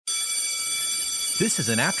This is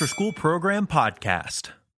an after-school program podcast.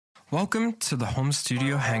 Welcome to the Home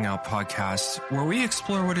Studio Hangout podcast, where we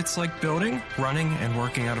explore what it's like building, running, and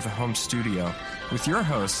working out of a home studio with your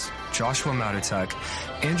hosts, Joshua Matutek,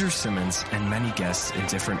 Andrew Simmons, and many guests in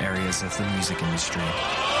different areas of the music industry.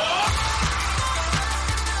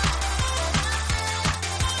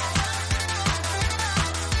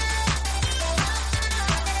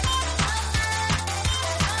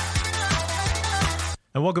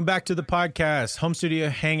 And welcome back to the podcast, Home Studio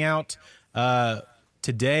Hangout.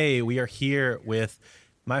 Today we are here with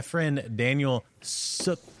my friend Daniel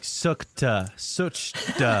Suchta.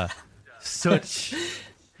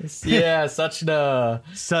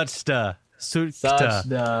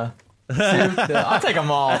 I'll take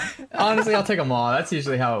them all. Honestly, I'll take them all. That's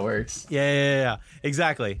usually how it works. Yeah.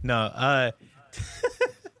 Exactly. No.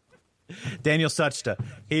 Daniel Suchta.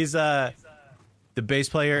 He's the bass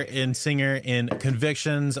player and singer in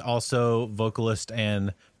Convictions, also vocalist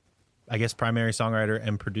and I guess primary songwriter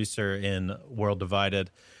and producer in World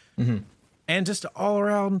Divided. Mm-hmm. And just all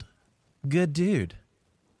around good dude.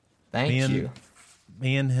 Thank you.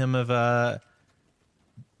 Me and him have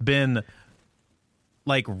been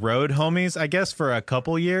like road homies, I guess, for a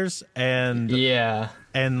couple years, and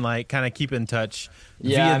like kind of keep in touch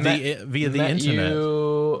via the internet.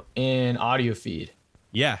 You in Audio Feed.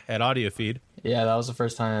 Yeah, at Audio Feed. Yeah, that was the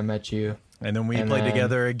first time I met you. And then we played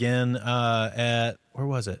together again at, where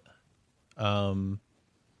was it? In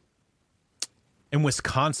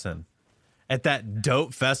Wisconsin, at that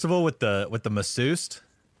dope festival with the masseuse.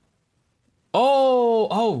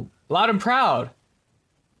 Oh, Loud and Proud.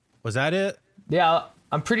 Was that it? Yeah,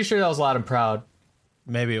 I'm pretty sure that was Loud and Proud.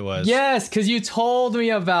 Maybe it was. Yes, because you told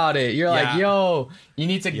me about it. You're like, yo, you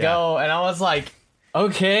need to go. And I was like,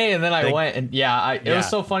 okay. And then I went, and it was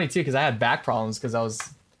so funny too, because I had back problems because I was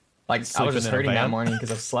like, I was just hurting that morning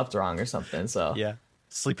because I slept wrong or something. So yeah.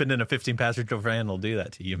 Sleeping in a 15-passenger van will do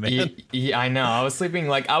that to you, man. Yeah, I know. I was sleeping,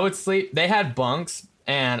 like, I would sleep. They had bunks,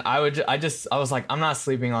 and I was like, I'm not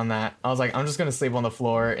sleeping on that. I was like, I'm just going to sleep on the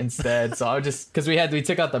floor instead. So I would just, because we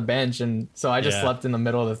took out the bench, and so I just slept in the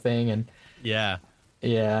middle of the thing. And yeah.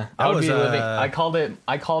 I would be living, I called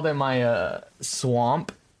it my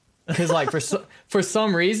swamp. Because, like, for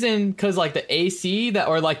some reason, because, like, the AC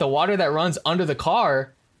or, like, the water that runs under the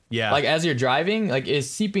car, like, as you're driving, like, is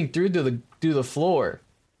seeping through the floor.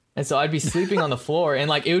 And so I'd be sleeping on the floor, and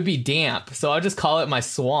like it would be damp, so I'd just call it my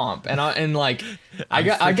swamp. And I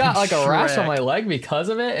got like a rash on my leg because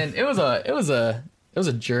of it, and it was a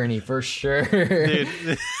journey for sure. Dude,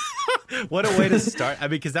 what a way to start! I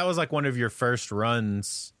mean, because that was like one of your first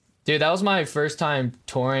runs. Dude, that was my first time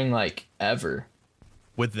touring, like, ever.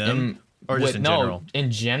 With them, or just in general? No,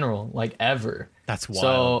 in general, like, ever. That's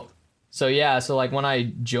wild. So like when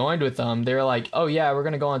I joined with them, they were like, "Oh yeah, we're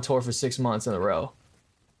gonna go on tour for 6 months in a row,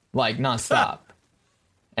 like nonstop."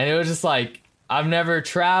 And it was just like, I've never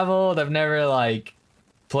traveled, I've never like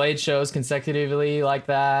played shows consecutively like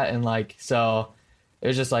that, and like, so it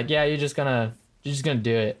was just like, yeah, you're just gonna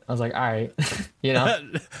do it. I was like, all right, you know.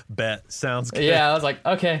 Bet. Sounds good. Yeah, I was like,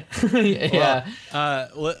 okay. Yeah.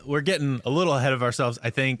 Well, we're getting a little ahead of ourselves, I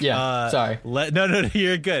think. Yeah. Sorry. No,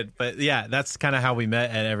 you're good. But yeah, that's kind of how we met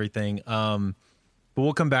and everything. But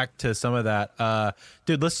we'll come back to some of that.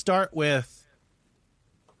 Dude, let's start with,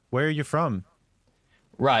 where are you from?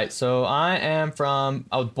 Right. So I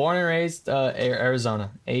was born and raised Arizona,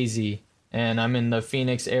 AZ. And I'm in the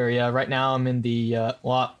Phoenix area. Right now I'm in the,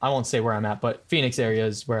 I won't say where I'm at, but Phoenix area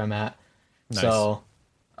is where I'm at. Nice. So,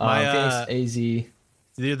 Phoenix, AZ.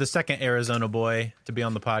 You're the second Arizona boy to be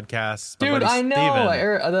on the podcast. Dude, I know.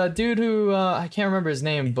 The dude who, I can't remember his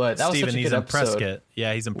name, but that was such a good episode. Prescott.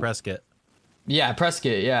 Yeah, he's in Prescott. Yeah,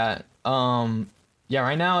 Prescott, yeah. Right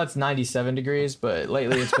now it's 97 degrees, but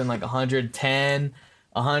lately it's been like 110,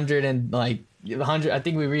 100 and like, 100. I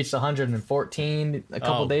think we reached 114 a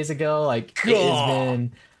couple days ago. Like, it has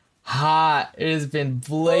been hot. It has been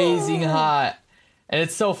blazing hot, and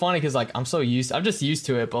it's so funny because like I'm just used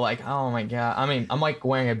to it. But like, oh my god, I mean, I'm like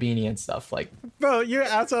wearing a beanie and stuff. Like, bro,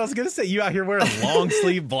 that's what I was gonna say. You out here wearing a long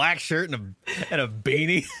sleeve black shirt and a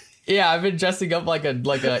beanie. Yeah, I've been dressing up like a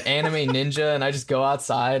anime ninja, and I just go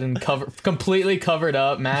outside and completely covered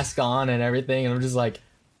up, mask on and everything, and I'm just like,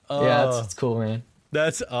 yeah, it's cool, man.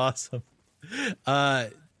 That's awesome.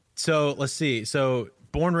 So let's see. So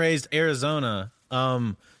born, raised Arizona.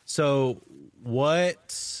 So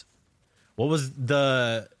what was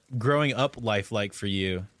the growing up life like for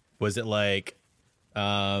you? Was it like,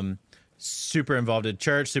 super involved in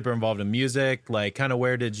church, super involved in music? Like, kind of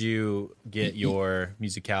where did you get your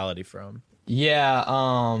musicality from? Yeah,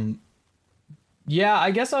 I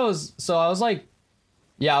guess I was like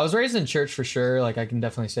Yeah, I was raised in church for sure. Like I can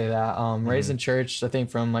definitely say that. Raised in church, I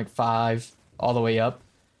think from like 5 all the way up,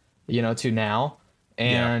 to now.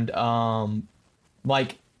 And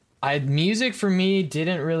like music for me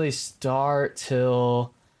didn't really start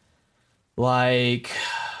till like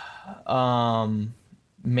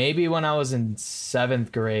maybe when I was in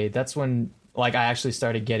 7th grade. That's when like I actually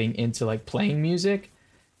started getting into like playing music,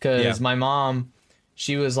 because my mom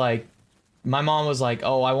was like,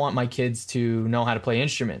 oh, I want my kids to know how to play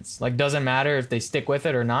instruments. Like, doesn't matter if they stick with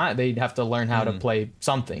it or not, they'd have to learn how to play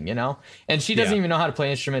something, and she doesn't even know how to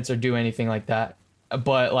play instruments or do anything like that,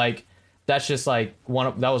 but like that's just like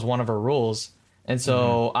that was one of her rules. And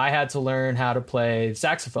so I had to learn how to play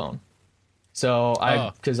saxophone. So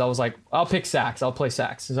because I was like, I'll pick sax, I'll play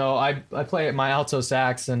sax. So I play my alto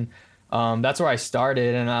sax, and that's where I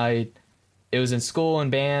started. And it was in school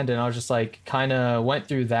and band, and I was just like kind of went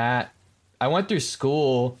through that. I went through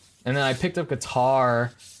school, and then I picked up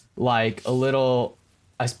guitar like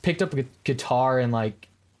I picked up a guitar in like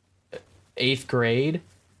 8th grade.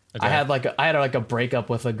 Okay. I had like a breakup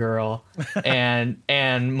with a girl, and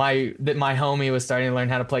my homie was starting to learn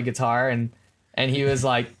how to play guitar, and he was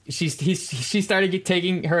like, she started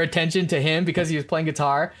taking her attention to him because he was playing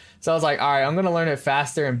guitar. So I was like, all right, I'm gonna learn it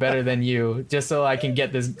faster and better than you, just so I can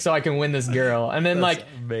so I can win this girl. And then like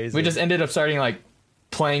amazing. We just ended up starting like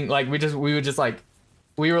playing, like we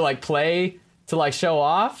were like play to like show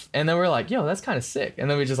off, and then we were like, yo, that's kind of sick,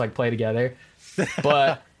 and then we just like play together.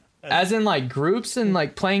 But as in like groups and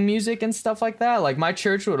like playing music and stuff like that, like my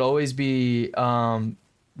church would always be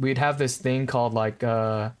we'd have this thing called like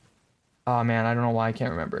oh man, I don't know why I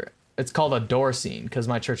can't remember it. It's called a door scene, because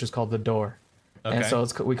my church is called The Door. Okay. And so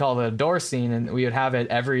we call it a door scene, and we would have it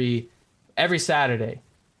every Saturday.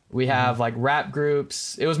 We have like rap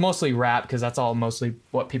groups. It was mostly rap, because that's all mostly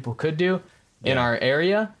what people could do in our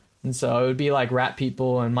area. And so it would be like rap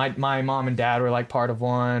people, and my mom and dad were like part of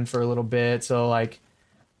one for a little bit. So like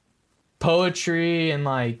poetry and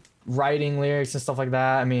like writing lyrics and stuff like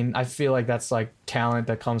that. I mean, I feel like that's like talent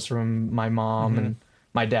that comes from my mom and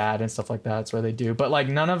my dad and stuff like that. That's where they do. But like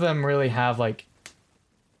none of them really have like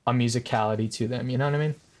a musicality to them. You know what I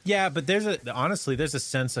mean? Yeah, but there's a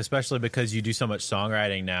sense, especially because you do so much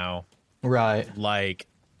songwriting now. Right. Like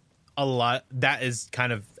a lot that is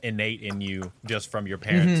kind of innate in you just from your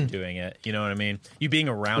parents doing it. You know what I mean? You being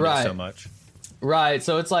around it so much. Right.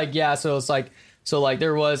 So it's like, yeah, so it's like, I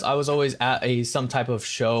was always at some type of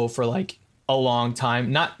show for like a long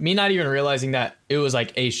time. Not even realizing that it was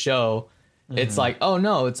like a show. It's like, oh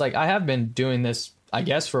no, it's like I have been doing this, I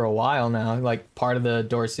guess, for a while now. Like part of the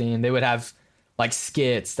door scene, they would have like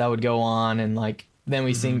skits that would go on, and like then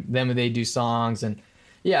we sing, then they do songs, and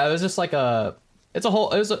yeah, it was just like it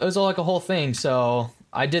was like a whole thing. So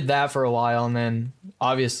I did that for a while, and then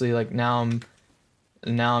obviously like now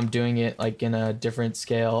I'm doing it like in a different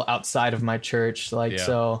scale outside of my church, like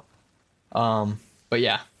so. But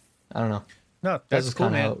yeah, I don't know. No, that's cool,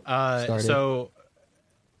 man. So,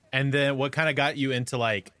 and then what kind of got you into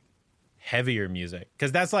like heavier music?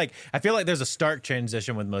 Because that's like, I feel like there's a stark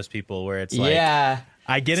transition with most people where it's like,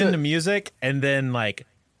 I get into music and then like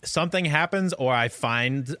something happens, or I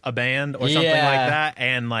find a band or something like that,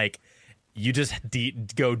 and like you just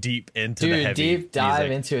go deep into the heavy deep dive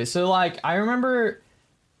music. into it. So like I remember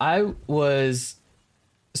I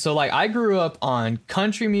grew up on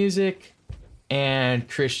country music and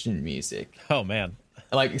Christian music. Oh man.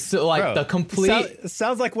 Like, so like Bro, the complete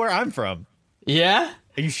sounds like where I'm from. Yeah.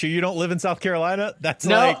 Are you sure you don't live in South Carolina? That's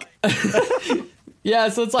like yeah,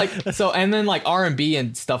 so it's like, so, and then like R&B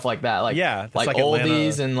and stuff like that, like like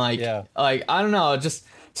oldies Atlanta. And like like I don't know, just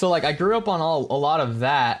so like I grew up on a lot of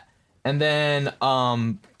that, and then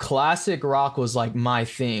classic rock was like my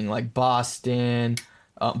thing, like Boston's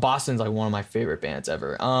like one of my favorite bands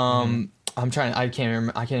ever. I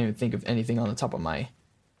can't even think of anything on the top of my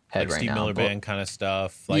head like right Steve now. Miller Band kind of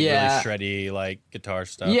stuff, like really shreddy, like guitar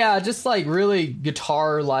stuff. Yeah, just like really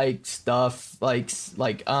guitar like stuff, like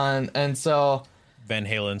and so Van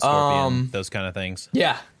Halen, Scorpion, those kind of things.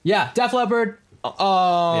 Yeah, Def Leppard.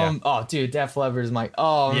 Oh, dude, Def Leppard is my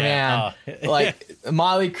man, like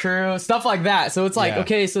Motley Crue, stuff like that. So it's like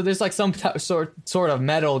okay, so there's like some sort of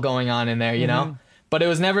metal going on in there, you know, but it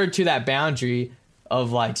was never to that boundary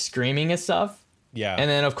of like screaming and stuff. Yeah. And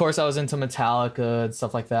then of course I was into Metallica and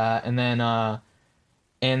stuff like that. And then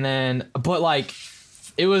but like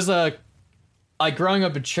it was like growing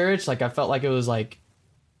up in church, like I felt like it was like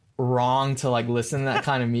wrong to like listen to that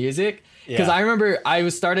kind of music. Because I remember I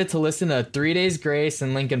started to listen to 3 Days Grace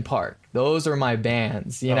and Linkin Park. Those were my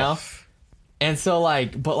bands, you know? And so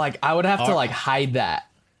like, but like I would have to like hide that.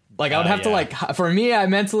 Like I would have to like, for me, I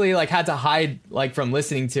mentally like had to hide like from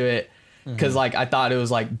listening to it because like I thought it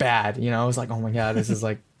was like bad, you know. I was like, oh my god, this is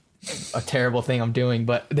like a terrible thing I'm doing,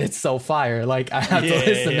 but it's so fire. Like I have to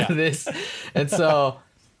listen to this, and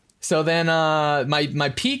so then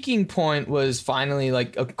my peaking point was finally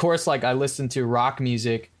like, of course, like I listened to rock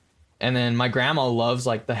music, and then my grandma loves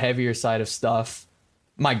like the heavier side of stuff.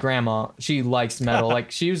 My grandma, she likes metal.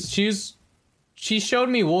 Like she showed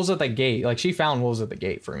me Wolves at the Gate. Like she found Wolves at the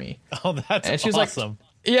Gate for me. Oh, that's and she's awesome.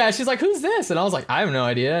 Like, she's like, who's this? And I was like, I have no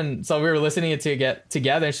idea. And so we were listening to get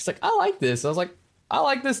together, and she's like, I like this. I was like, I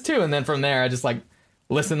like this too. And then from there, I just like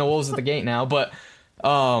listen to Wolves at the Gate now. But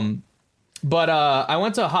I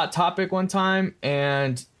went to a Hot Topic one time,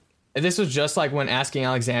 and this was just like when Asking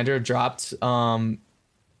Alexander dropped the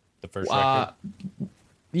first record.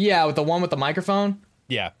 Yeah, with the one with the microphone.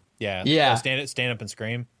 Yeah. Stand Up and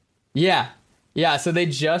Scream. Yeah. So they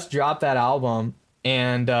just dropped that album,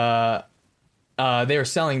 and they were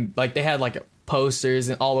selling, like, they had like posters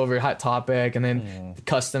and all over Hot Topic, and then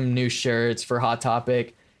custom new shirts for Hot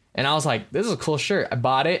Topic. And I was like, this is a cool shirt. I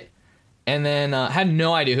bought it, and then had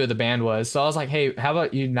no idea who the band was. So I was like, hey, how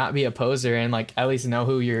about you not be a poser and like at least know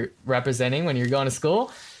who you're representing when you're going to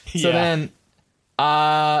school? Yeah. So then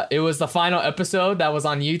it was the final episode that was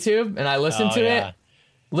on YouTube, and I listened to it.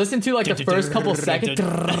 Listened to like the first couple seconds,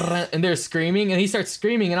 and they're screaming, and he starts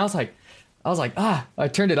screaming, and I was like, I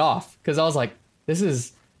turned it off because I was like, this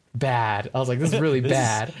is bad. I was like, this is really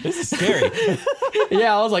bad. This is scary.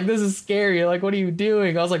 Yeah, I was like, this is scary. Like, what are you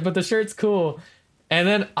doing? I was like, but the shirt's cool. And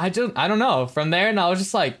then I don't know. From there, and I was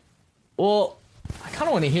just like, well, I kind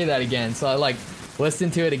of want to hear that again. So I like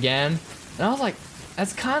listened to it again, and I was like,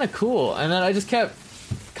 that's kind of cool. And then I just kept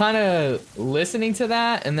kind of listening to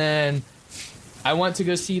that, and then I went to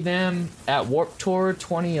go see them at Warped Tour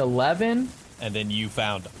 2011. And then you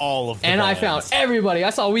found all of them. And bands. I found everybody. I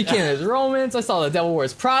saw Weekend as Romance. I saw The Devil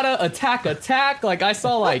Wears Prada, Attack. Like, I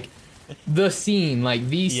saw, like, the scene. Like,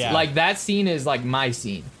 like that scene is, like, my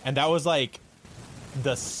scene. And that was, like,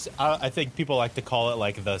 I think people like to call it,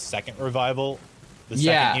 like, the second revival. The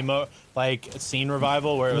second emo, like, scene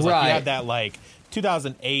revival, where it was, like, you had that, like,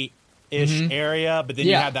 2008-ish area, but then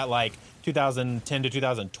you had that, like, 2010 to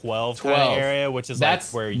 2012 kind of area, which is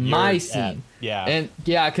that's like where you're my scene. At. Yeah. And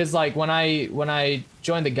yeah, because like when I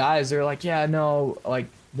joined the guys, they're like, yeah, no, like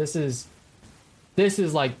this is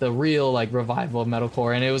like the real like revival of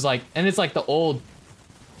metalcore. And it was like, and it's like the old,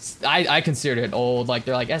 I consider it old, like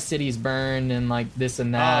they're like S Cities Burn and like this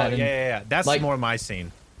and that. Oh, yeah. That's like, more my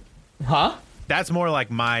scene. Huh? That's more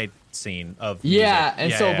like my scene of music. Yeah.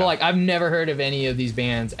 And but like I've never heard of any of these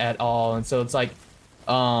bands at all. And so it's like,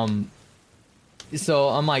 so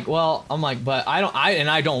I'm like, but I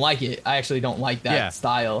don't like it. I actually don't like that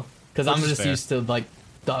style because I'm just used to like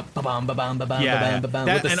the ba-bam, ba-bam, ba-bam, ba-bam, ba-bam,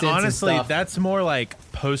 with the synths and honestly, and stuff. that's more like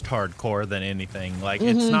post-hardcore than anything. Like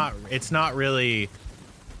it's not really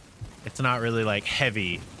like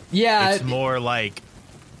heavy. Yeah, it's more like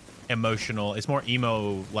emotional. It's more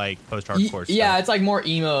emo, like post-hardcore stuff. Yeah, it's like more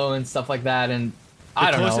emo and stuff like that. And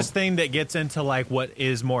I don't know. The closest thing that gets into like what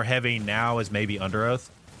is more heavy now is maybe Under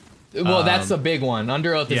Oath. Well, that's the big one.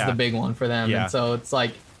 Under Oath is the big one for them. Yeah. And so it's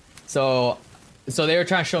like, so they were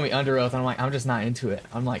trying to show me Under Oath, and I'm like, I'm just not into it.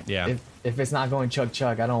 I'm like, if it's not going chug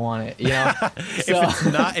chug, I don't want it. You know,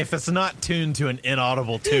 if it's not tuned to an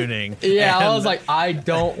inaudible tuning. Yeah, I was like, I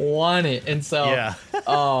don't want it. And so,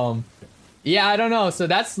 I don't know. So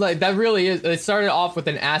that's like, that really is. It started off with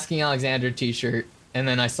an Asking Alexander T-shirt, and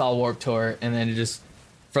then I saw Warped Tour, and then it just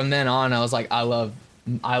from then on, I was like, I love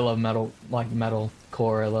metal, like metalcore.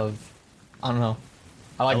 I don't know.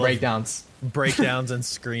 I like breakdowns and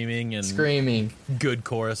screaming good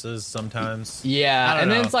choruses sometimes. Yeah, and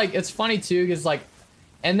then it's like, it's funny too, because like,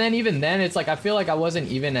 and then even then it's like, I feel like I wasn't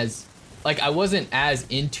as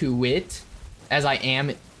into it as I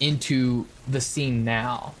am into the scene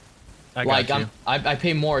now. I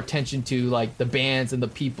pay more attention to like the bands and the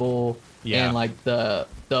people and like the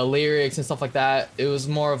lyrics and stuff like that. It was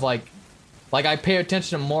more of like I pay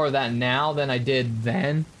attention to more of that now than I did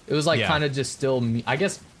then. It was like kind of just still me, I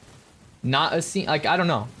guess, not a scene. Like, I don't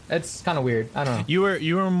know. It's kind of weird. I don't know.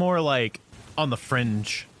 You were more like on the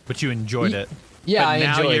fringe, but you enjoyed it. Yeah, but I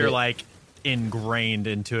enjoyed it. Now you're like ingrained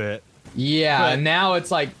into it. Yeah, and now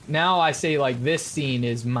it's like, now I say like this scene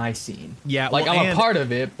is my scene. Yeah, like I'm a part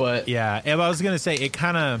of it, but yeah. And I was gonna say it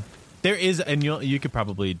kind of there is, and you could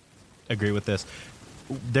probably agree with this.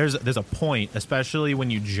 There's a point, especially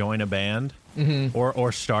when you join a band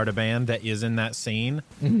or start a band that is in that scene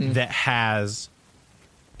that has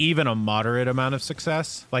even a moderate amount of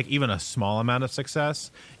success, like even a small amount of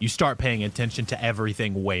success. You start paying attention to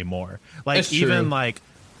everything way more. Like even like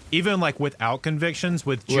even like without Convictions,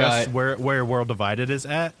 with just where World Divided is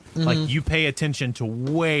at, like you pay attention to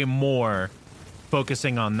way more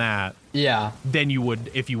focusing on that than you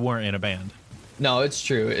would if you weren't in a band. No, it's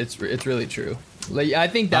true. It's really true. Like, I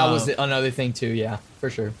think that was another thing too. Yeah, for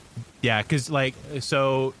sure. Yeah, because like,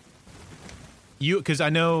 so because I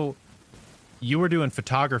know you were doing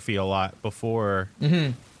photography a lot before,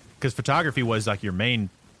 because photography was like your main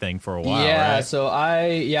thing for a while. Yeah, right? so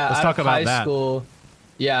let's talk about high school.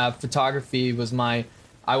 Yeah, photography was I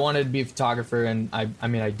wanted to be a photographer, and I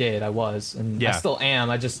mean I did, I was, and I still am.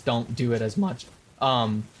 I just don't do it as much.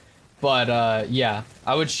 But yeah,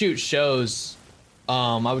 I would shoot shows.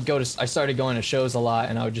 I started going to shows a lot,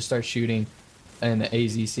 and I would just start shooting in the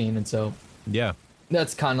AZ scene, and so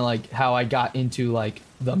that's kind of like how I got into like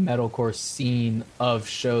the metalcore scene of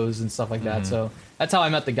shows and stuff like that. So that's how I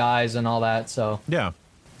met the guys and all that. So yeah,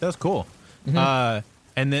 that's cool. And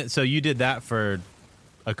then so you did that for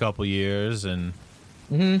a couple years, and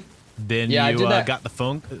then you got the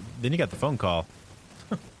phone. Then you got the phone call.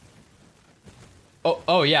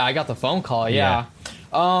 Oh yeah, I got the phone call. Yeah.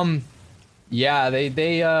 Yeah,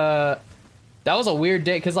 they that was a weird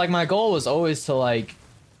day, because like my goal was always to like,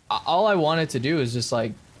 all I wanted to do is just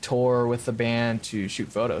like tour with the band to shoot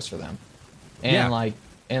photos for them, and like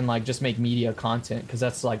just make media content, because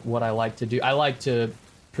that's like what I like to do. I like to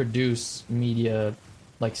produce media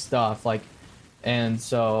like stuff, like, and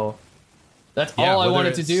so that's all I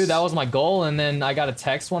wanted to do. That was my goal. And then I got a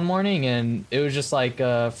text one morning, and it was just like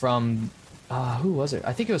from who was it?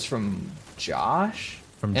 I think it was from Josh.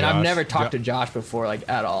 I've never talked to Josh before, like,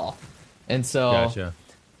 at all. And so, gotcha.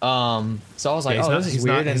 So I was like, this is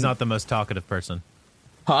weird. He's not the most talkative person.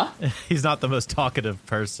 Huh? He's not the most talkative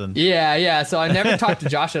person. Yeah. So I never talked to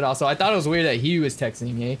Josh at all. So I thought it was weird that he was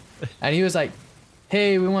texting me, and he was like,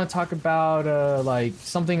 "Hey, we want to talk about like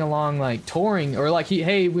something along like touring, or like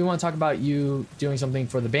hey, we want to talk about you doing something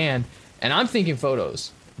for the band." And I'm thinking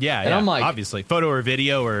photos. Yeah, and I'm like, obviously photo or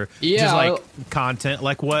video or just like content,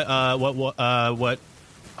 like what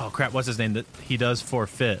oh crap, what's his name that he does for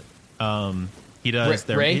Fit? He does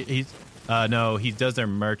Ray? No, he does their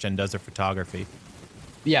merch and does their photography.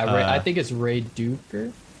 Yeah, Ray, I think it's Ray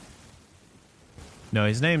Duker. No,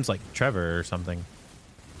 his name's like Trevor or something.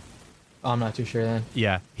 Oh, I'm not too sure then.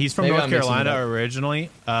 Yeah, he's from North Carolina originally.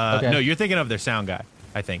 No, you're thinking of their sound guy,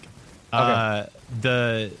 I think.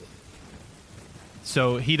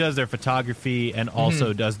 So he does their photography and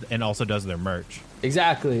also does their merch.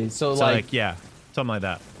 Exactly. So like yeah, something like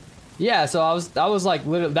that. Yeah, so that was like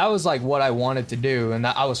what I wanted to do, and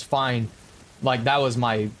that I was fine. Like that was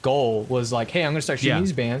my goal, was like, hey, I'm gonna start shooting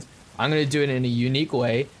these bands. I'm gonna do it in a unique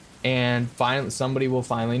way, and somebody will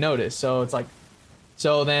finally notice. So it's like,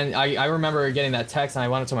 so then I remember getting that text, and I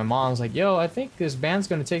went up to my mom. I was like, yo, I think this band's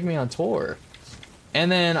gonna take me on tour.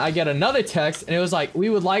 And then I get another text, and it was like, we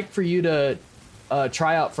would like for you to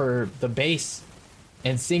try out for the bass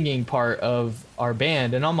and singing part of our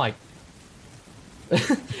band. And I'm like,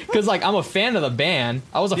 because like I'm a fan of the band.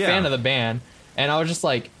 I was a fan of the band, and I was just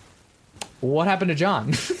like, what happened to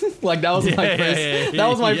John? Like that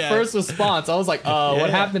was my first response. I was like, what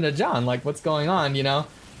happened to John? Like, what's going on? You know,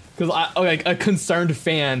 because I like a concerned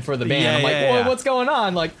fan for the band. I'm like, well, what's going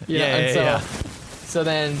on? Like, so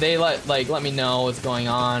then they let me know what's going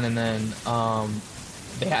on, and then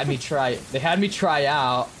they had me try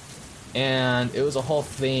out, and it was a whole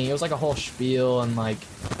thing. It was like a whole spiel, and like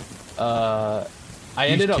I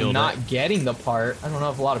ended up not getting the part. I don't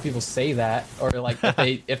know if a lot of people say that, or like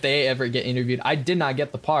if they ever get interviewed. I did not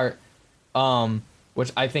get the part,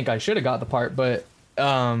 which I think I should have got the part, but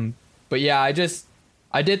yeah,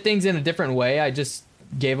 I did things in a different way. I just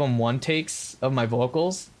gave them one takes of my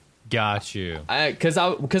vocals. Got you. Because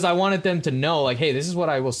I wanted them to know, like, hey, this is what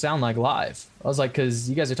I will sound like live. I was like, because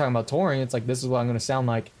you guys are talking about touring, it's like, this is what I'm going to sound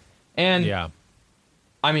like. And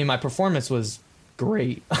I mean, my performance was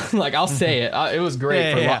great. Like, I'll say it. It was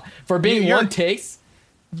great for being one takes.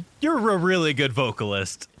 You're a really good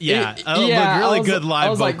vocalist. Yeah, good live vocalist. I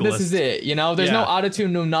was like, this is it. You know, there's no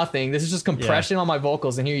autotune, no nothing. This is just compression on my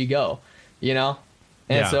vocals, and here you go. You know,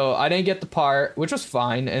 and so I didn't get the part, which was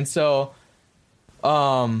fine. And so,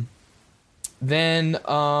 then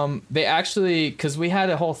they actually, because we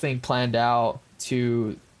had a whole thing planned out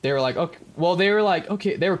they were like,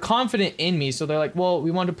 okay, they were confident in me, so they're like, well,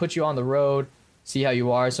 we wanted to put you on the road, see how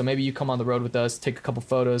you are, so maybe you come on the road with us, take a couple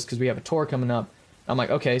photos, because we have a tour coming up. I'm like,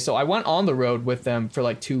 okay, so I went on the road with them for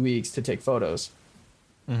like 2 weeks to take photos.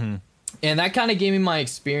 And that kind of gave me my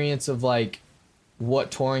experience of like what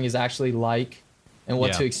touring is actually like and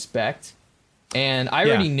what to expect. And I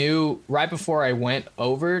already knew right before I went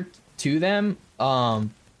over to them, I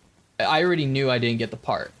already knew I didn't get the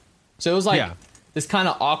part. So it was like this kind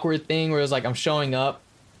of awkward thing where it was like I'm showing up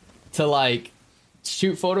to like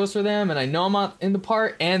shoot photos for them, and I know I'm not in the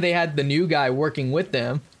part, and they had the new guy working with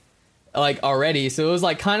them like already. So it was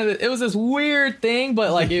like kind of, it was this weird thing,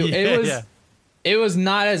 but like it was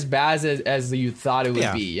not as bad as you thought it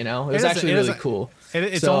would be, you know? It was actually really cool.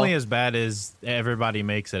 It's only as bad as everybody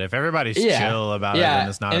makes it. If everybody's chill about it, then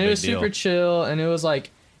it's not a big deal. And it was super chill, and it was like,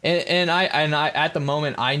 and I at the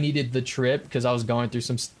moment I needed the trip because I was going through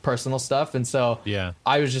some personal stuff, and so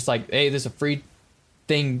I was just like, hey, this is a free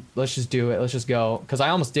thing, let's just do it, let's just go, because I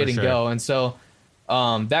almost didn't go, and so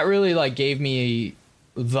that really like gave me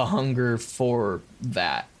the hunger for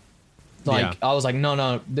that. Like I was like,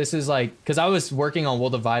 no, this is like, because I was working on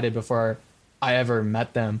World Divided before I ever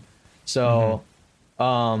met them, so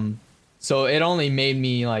so it only made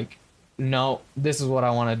me like, no, this is what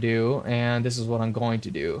I want to do, and this is what I'm going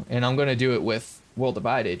to do, and I'm going to do it with World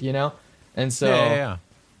Divided, you know? And so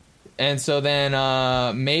and so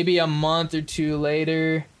then maybe a month or two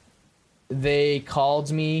later, they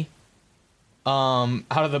called me out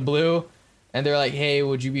of the blue, and they're like, hey,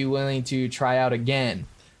 would you be willing to try out again?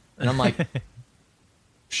 And I'm like,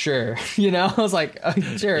 sure, you know? I was like,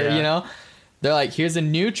 sure, you know? They're like, here's a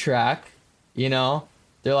new track, you know?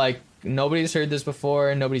 They're like, nobody's heard this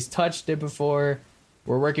before, nobody's touched it before.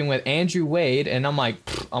 We're working with Andrew Wade, and I'm like,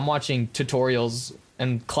 I'm watching tutorials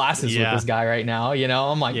and classes with this guy right now, you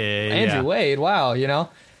know? I'm like, Andrew Wade, wow, you know?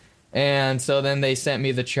 And so then they sent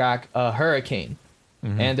me the track Hurricane,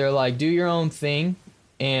 and they're like, do your own thing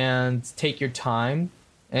and take your time.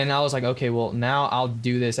 And I was like, okay, well, now I'll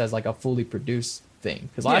do this as like a fully produced thing,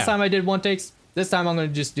 because last time I did one takes, this time I'm going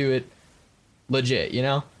to just do it legit, you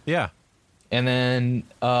know? Yeah. And then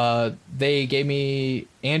they gave me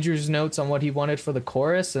Andrew's notes on what he wanted for the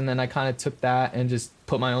chorus, and then I kind of took that and just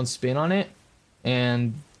put my own spin on it,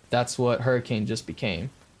 and that's what Hurricane just became.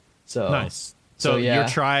 So nice. So your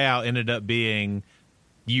tryout ended up being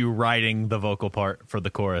you writing the vocal part for the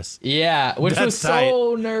chorus. Yeah, which was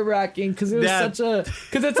so nerve-wracking, because it was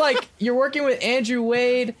because it's like you're working with Andrew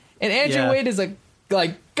Wade, and Andrew Wade is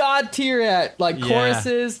like god tier at like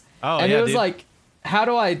choruses, and it was like, how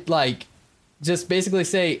do I like just basically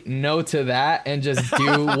say no to that and just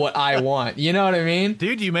do what I want? You know what I mean?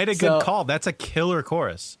 Dude, you made a good call. That's a killer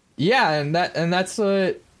chorus. Yeah, and that's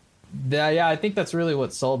what. I think that's really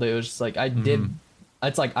what sold it. It was just like I did.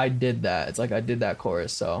 It's like I did that. It's like I did that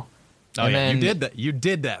chorus. So. Then, you did that. You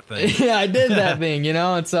did that thing. Yeah, I did that thing. You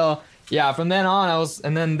know, and so from then on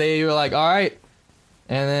and then they were like, all right,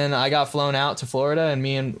 and then I got flown out to Florida, and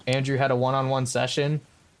me and Andrew had a one-on-one session,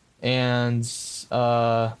 and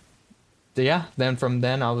then from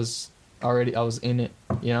then I was in it,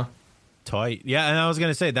 you know. Tight. Yeah, and I was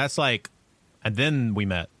gonna say that's like, and then we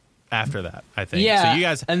met after that, I think. Yeah. So you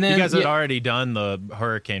guys had already done the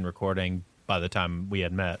Hurricane recording by the time we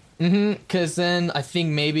had met. Because then I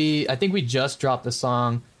think we just dropped the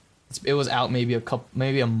song. It was out maybe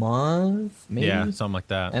a month, maybe. Yeah, something like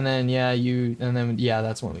that. And then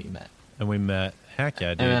that's when we met. And we met. Heck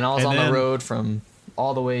yeah, dude. And then I was on the road from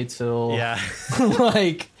all the way till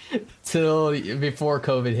till before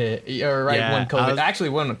COVID hit, or when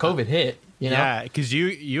COVID when COVID hit, you know. Yeah, because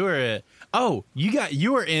you were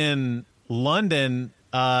you were in London,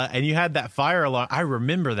 and you had that fire alarm. I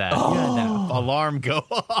remember that. You had that alarm go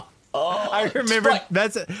off. I remember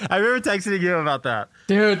I remember texting you about that,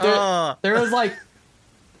 dude. There was like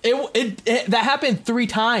it that happened 3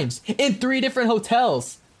 times in 3 different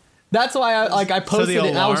hotels. That's why I posted it,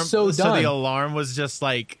 and I was so done. So the alarm was just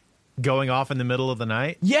like going off in the middle of the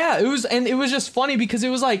night? Yeah, it was just funny because it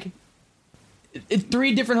was like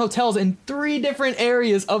 3 different hotels in 3 different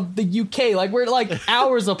areas of the UK. Like, we're like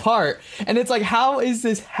hours apart, and it's like, how is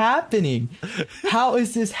this happening? How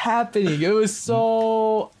is this happening? It was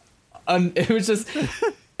so it was just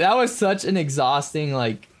that was such an exhausting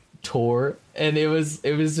like tour, and it was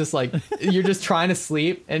just like you're just trying to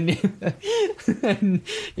sleep, and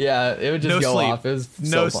yeah, it would just go off. It was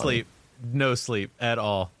so funny. No sleep at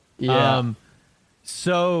all. Yeah.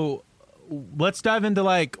 So let's dive into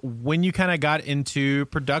like when you kind of got into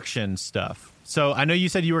production stuff. So I know you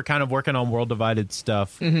said you were kind of working on World Divided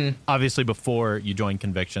stuff, obviously before you joined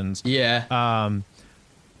Convictions. Yeah.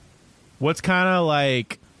 What's kind of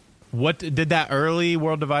like, what did that early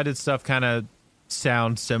World Divided stuff kind of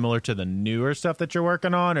sound similar to the newer stuff that you're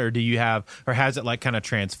working on, or has it like kind of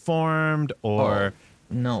transformed, or?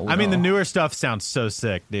 No. I mean, the newer stuff sounds so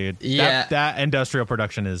sick, dude. Yeah. That industrial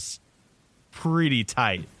production is pretty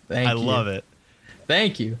tight. I love it.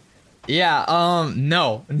 Thank you. Yeah.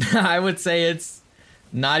 No, I would say it's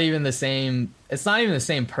not even the same. It's not even the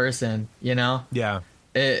same person, you know? Yeah.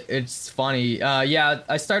 It's funny. Yeah,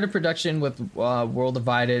 I started production with World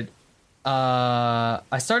Divided.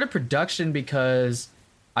 I started production because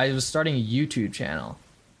I was starting a YouTube channel,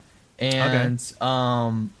 and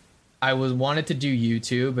I wanted to do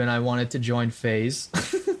YouTube, and I wanted to join FaZe.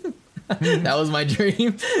 That was my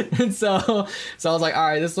dream. And so I was like, all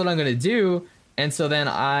right, this is what I'm gonna do. And so then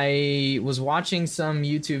I was watching some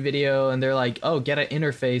YouTube video, and they're like, oh, get an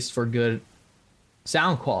interface for good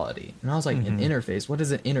sound quality. And I was like, an interface? What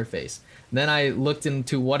is an interface? And then I looked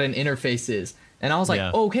into what an interface is, and I was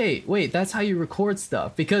like, okay, wait, that's how you record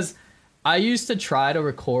stuff. Because I used to try to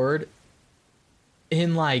record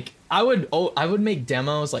in like, I would make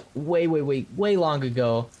demos like way long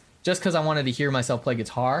ago, just because I wanted to hear myself play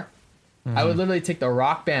guitar. I would literally take the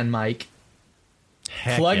Rock Band mic,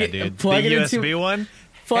 plug it into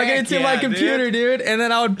my computer, dude, and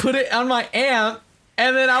then I would put it on my amp,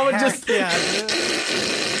 and then I would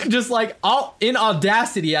just like all in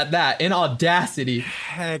Audacity at that. In Audacity.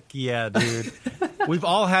 Heck yeah, dude. We've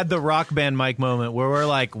all had the Rock Band mic moment where we're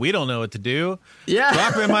like, we don't know what to do. Yeah.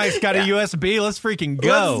 Rock Band mic's got a USB. Let's freaking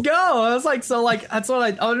go. Let's go. I was like, so like, that's what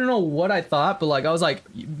I don't know what I thought, but like, I was like,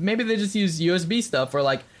 maybe they just use USB stuff, or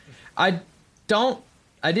like, I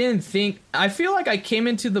didn't think, I feel like I came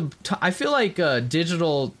into I feel like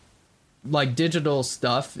digital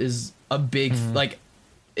stuff is a big, like,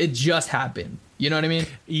 it just happened. You know what I mean?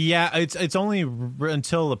 Yeah, it's only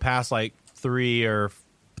until the past like 3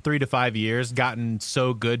 to 5 years gotten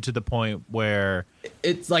so good to the point where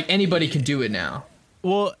it's like anybody can do it now.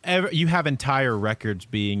 Well, you have entire records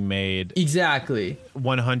being made. Exactly.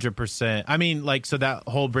 100%. I mean, like, so that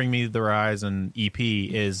whole Bring Me the Horizon EP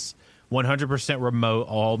is 100% remote,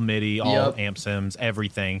 all MIDI, all amp sims,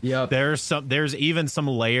 everything. Yep. There's even some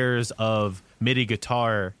layers of MIDI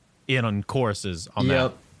guitar on choruses on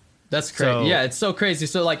that. That's crazy. Yeah, it's so crazy.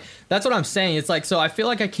 So like, that's what I'm saying. It's like, so I feel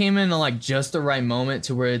like I came in like just the right moment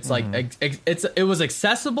to where it's like it was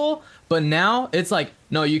accessible, but now it's like,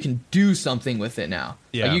 no, you can do something with it now.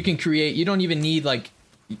 Yeah. Like, you can create. You don't even need like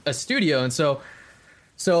a studio. And so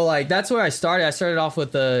like, that's where I started. I started off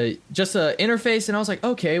with just a interface, and I was like,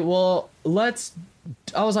 okay, well, I've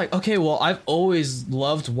always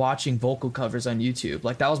loved watching vocal covers on YouTube.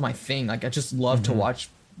 Like, that was my thing. Like, I just loved to watch.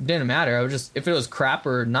 Didn't matter. I would just, if it was crap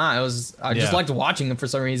or not, I just liked watching them for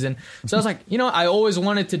some reason. So I was like, I always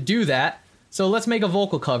wanted to do that. So let's make a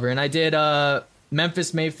vocal cover. And I did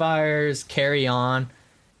Memphis Mayfire's Carry On,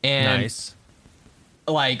 and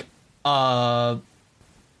like no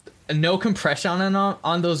compression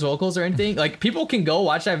on those vocals or anything. Like, people can go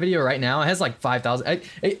watch that video right now. It has like 5,000.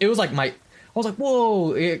 It was like I was like,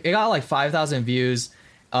 whoa! It got like 5,000 views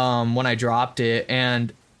when I dropped it,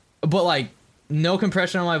 but like, no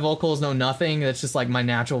compression on my vocals, no nothing. That's just like my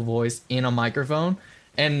natural voice in a microphone.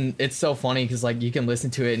 And it's so funny because like, you can listen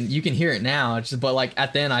to it and you can hear it now. But like,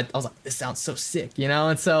 at the end, I was like, this sounds so sick,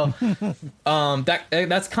 And so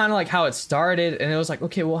that's kind of like how it started. And it was like,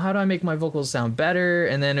 okay, well, how do I make my vocals sound better?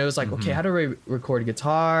 And then it was like, okay, how do I record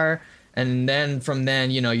guitar? And then from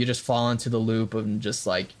then, you just fall into the loop of just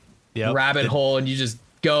like rabbit hole, and you just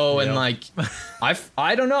go and like,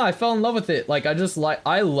 I don't know, I fell in love with it. Like, I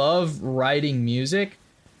love writing music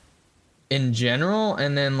in general,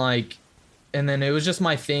 and then it was just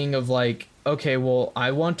my thing of like, okay, well,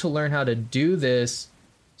 I want to learn how to do this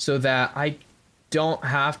so that I don't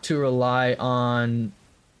have to rely on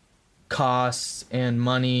costs and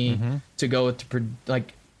money to go with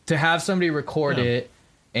to have somebody record it,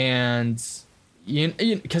 and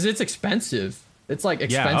because it's expensive. It's like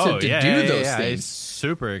expensive to do those things. It's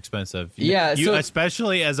super expensive. So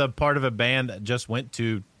especially as a part of a band that just went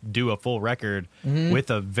to do a full record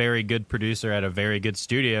with a very good producer at a very good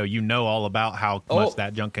studio. You know all about how much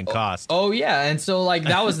that junk can cost. Oh yeah, and so like,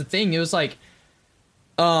 that was the thing. It was like,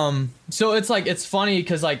 so it's like, it's funny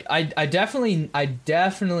because like, I definitely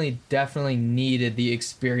needed the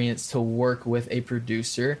experience to work with a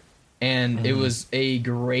producer, and it was a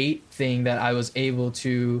great thing that I was able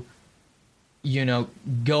to,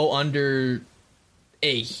 go under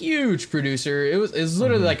a huge producer. It was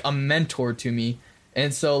literally like a mentor to me.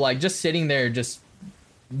 And so like, just sitting there, just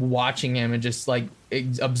watching him and just like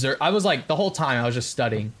observe. I was like, the whole time I was just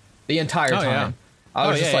studying the entire time. I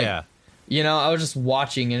was I was just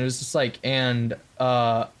watching, and it was just like, and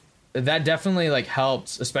that definitely like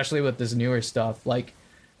helped, especially with this newer stuff. Like,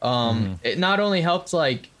 it not only helped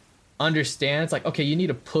like understand, it's like, okay, you need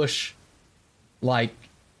to push, like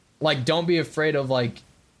don't be afraid of like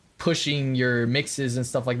pushing your mixes and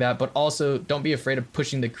stuff like that, but also don't be afraid of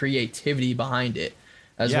pushing the creativity behind it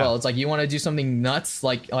as well. It's like, you want to do something nuts,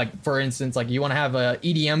 like for instance, like you want to have a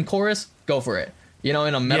EDM chorus, go for it. in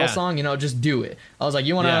a metal song, just do it. I was like,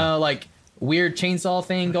 you want to like weird chainsaw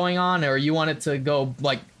thing going on, or you want it to go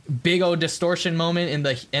like big old distortion moment in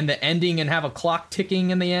the ending and have a clock ticking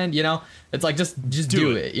in the end, it's like just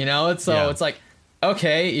do it, it's so it's like,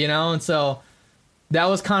 okay, and so that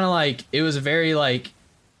was kind of like, it was very like,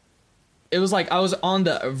 it was like I was on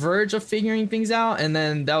the verge of figuring things out, and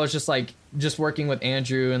then that was just like just working with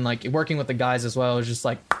Andrew and like working with the guys as well. It was just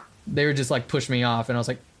like they were just like push me off, and I was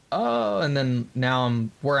like, oh, and then now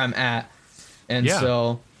I'm where I'm at, and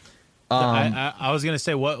so I was gonna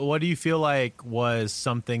say, what do you feel like was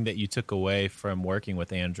something that you took away from working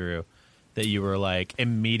with Andrew that you were like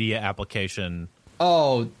immediate application?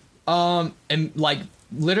 And like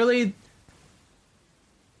literally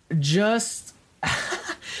just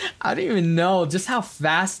I don't even know just how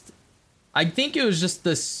fast. I think it was just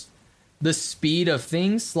the speed of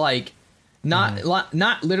things, like not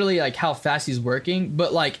literally like how fast he's working,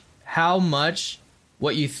 but like how much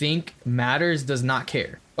what you think matters does not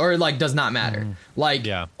care, or like does not matter. Like,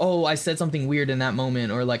 oh, I said something weird in that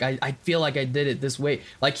moment, or like I feel like I did it this way.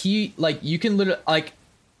 Like you can literally, like,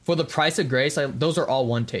 for The Price of Grace, those are all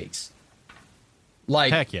one takes.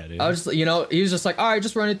 Like, heck yeah, dude. I was, he was just like, all right,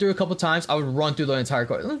 just run it through a couple times. I would run through the entire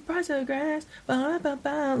chorus. Price of Grace,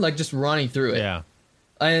 like just running through it. Yeah.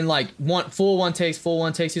 And like full one takes.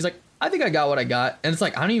 He's like, I think I got what I got. And it's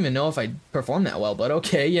like, I don't even know if I performed that well, but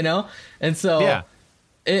okay, And so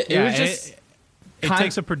it was just, it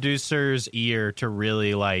takes a producer's ear to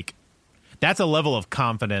really like, that's a level of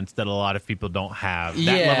confidence that a lot of people don't have.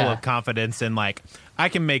 That level of confidence in like, I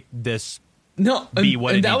can make this be what it needs to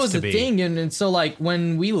be. And that was the thing. And so like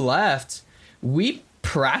when we left, we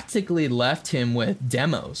practically left him with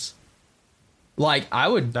demos. Like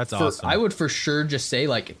awesome. I would for sure just say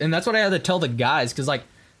like, and that's what I had to tell the guys, because like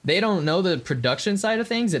they don't know the production side of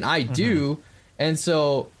things, and I do. And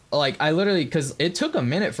so like I literally, because it took a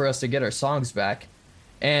minute for us to get our songs back,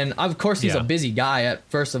 and of course he's a busy guy at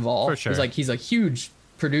first of all. For sure. He's a huge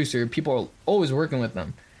producer. People are always working with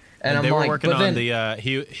them, and I'm they like, were working on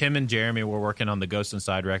him and Jeremy were working on the Ghost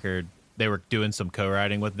Inside record. They were doing some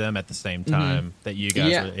co-writing with them at the same time that you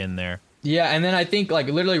guys were in there. Yeah, and then I think like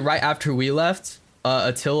literally right after we left,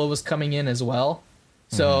 Attila was coming in as well.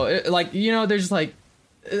 So there's like,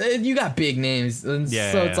 you got big names, and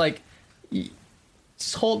it's like,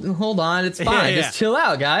 just hold on, it's fine, just chill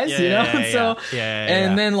out, guys.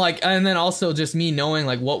 And then also just me knowing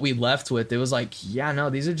like what we left with, it was like,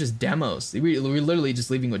 these are just demos. We're literally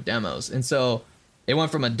just leaving with demos, and so it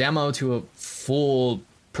went from a demo to a full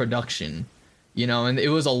production, and it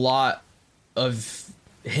was a lot of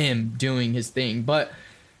him doing his thing, but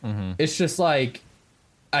it's just like,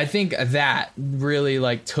 I think that really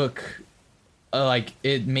like took like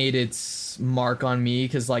it made its mark on me,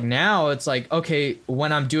 because like now it's like, okay,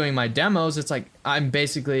 when I'm doing my demos, it's like I'm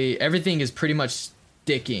basically, everything is pretty much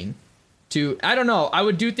sticking to, I don't know, I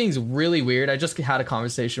would do things really weird. I just had a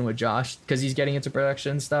conversation with Josh because he's getting into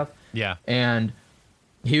production and stuff, and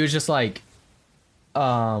he was just like,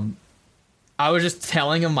 I was just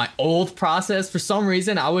telling him my old process. For some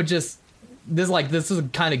reason, I would just, this is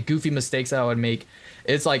kind of goofy mistakes that I would make.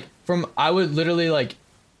 It's like I would literally like,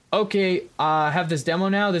 okay, I have this demo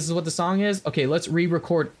now. This is what the song is. Okay, let's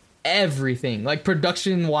re-record everything, like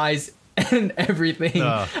production wise and everything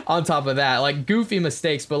on top of that. Like goofy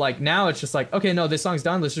mistakes, but like now it's just like, okay, no, this song's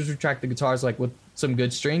done. Let's just retract the guitars like with some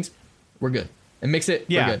good strings. We're good. And mix it.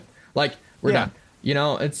 We're good. Like we're done.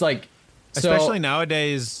 It's like, especially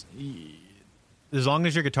nowadays, as long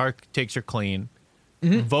as your guitar takes are clean,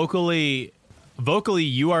 vocally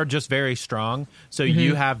you are just very strong, so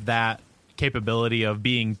you have that capability of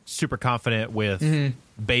being super confident with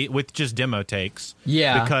with just demo takes,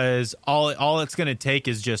 because all it's going to take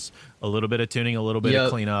is just a little bit of tuning, a little bit of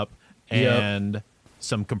cleanup, and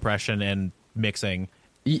some compression and mixing.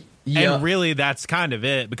 And really that's kind of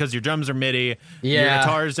it, because your drums are MIDI, your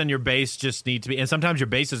guitars and your bass just need to be, and sometimes your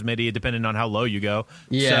bass is MIDI depending on how low you go.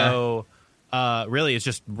 So really it's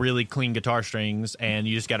just really clean guitar strings, and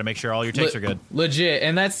you just got to make sure all your takes are good. Legit.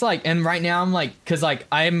 And that's like, and right now I'm like, because like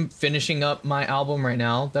I'm finishing up my album right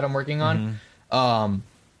now that I'm working on. All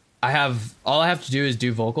I have to do is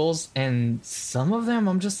do vocals, and some of them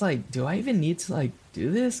I'm just like, do I even need to like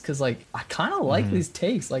do this? Because like I kind of like these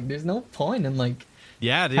takes. Like there's no point in like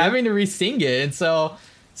having to re-sing it. And so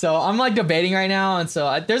I'm like debating right now, and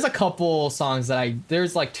so there's a couple songs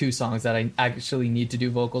there's like 2 songs that I actually need to do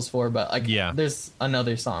vocals for, but like there's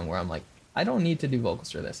another song where I'm like, I don't need to do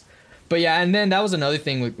vocals for this. But and then that was another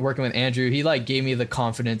thing with working with Andrew. He like gave me the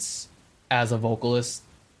confidence as a vocalist.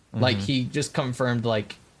 Like he just confirmed,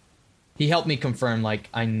 like he helped me confirm like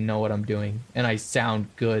I know what I'm doing and I sound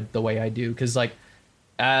good the way I do, because like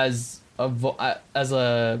as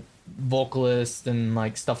a vocalist and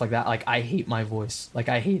like stuff like that, like I hate my voice. Like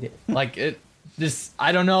I hate it. Like it just,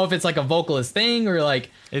 I don't know if it's like a vocalist thing or like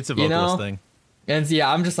it's a vocalist thing. And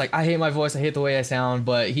yeah, I'm just like, I hate my voice. I hate the way I sound.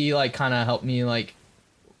 But he like kind of helped me like,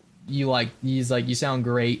 he's like, you sound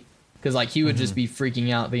great. Cause like he would just be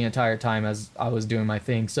freaking out the entire time as I was doing my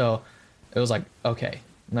thing. So it was like, okay,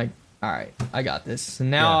 like, all right, I got this.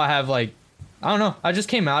 And now I have like, I don't know. I just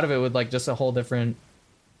came out of it with like just a whole different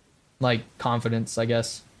like confidence, I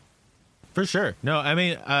guess. For sure. No, I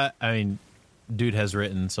mean, dude has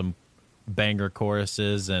written some banger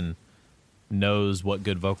choruses and knows what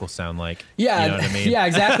good vocals sound like. Yeah, you know what I mean? Yeah,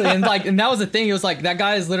 exactly. And like, and that was the thing. It was like that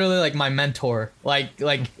guy is literally like my mentor. Like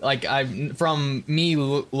I from me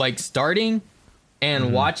like starting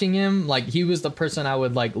and watching him. Like he was the person I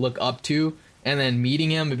would like look up to, and then meeting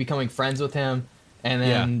him and becoming friends with him, and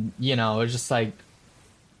then you know, it was just like.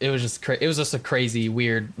 It was just a crazy,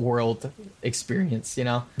 weird world experience, you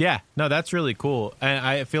know? Yeah, no, that's really cool. And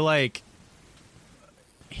I feel like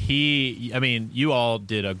you all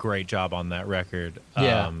did a great job on that record.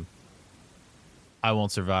 Yeah. I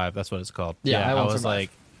Won't Survive. That's what it's called. Yeah, I was Survive. like,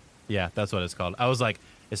 yeah, that's what it's called. I was like,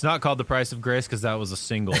 it's not called The Price of Grace because that was a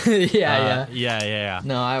single. Yeah.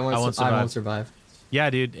 No, I won't survive. Yeah,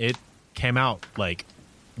 dude, it came out like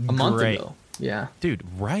a month ago. Yeah. Dude,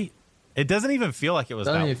 right? It doesn't even feel like it was.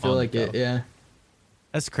 Doesn't even feel like it. Yeah.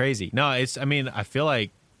 That's crazy. No, I feel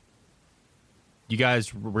like you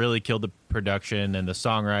guys really killed the production and the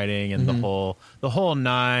songwriting and the whole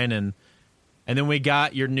nine, and then we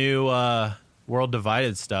got your new World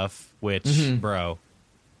Divided stuff, which bro,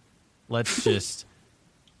 let's just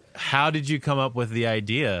how did you come up with the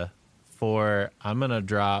idea for I'm gonna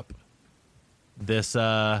drop this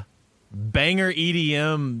banger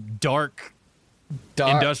EDM dark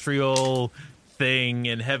industrial thing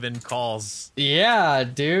and Heaven Calls? Yeah,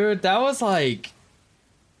 dude, that was like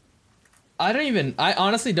I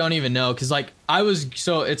honestly don't even know, because like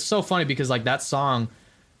it's so funny because like that song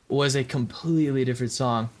was a completely different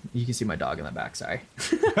song. You can see my dog in the back, sorry.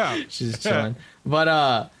 She's just chilling.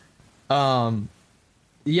 But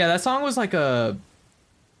yeah, that song was like it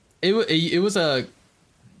was a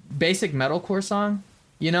basic metalcore song.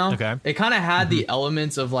 You know, okay. It kind of had the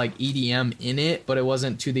elements of like EDM in it, but it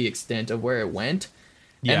wasn't to the extent of where it went.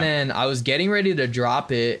 Yeah. And then I was getting ready to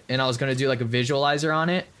drop it, and I was going to do like a visualizer on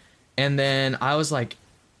it. And then I was like,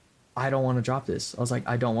 I don't want to drop this. I was like,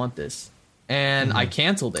 I don't want this. And I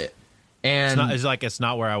canceled it. And it's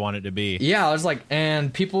not where I want it to be. Yeah, I was like,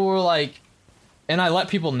 and people were like, and I let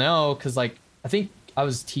people know because like, I think I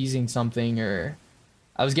was teasing something, or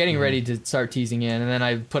I was getting ready to start teasing in. And then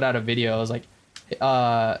I put out a video. I was like,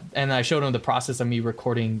 and I showed him the process of me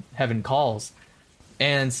recording Heaven Calls.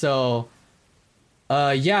 And so,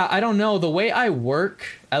 yeah, I don't know. The way I work,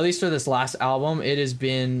 at least for this last album, it has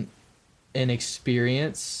been an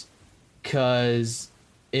experience, because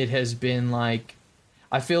it has been like,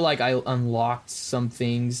 I feel like I unlocked some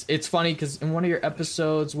things. It's funny because in one of your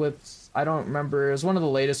episodes with, I don't remember, it was one of the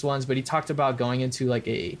latest ones, but he talked about going into like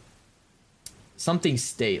a something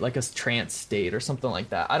state, like a trance state or something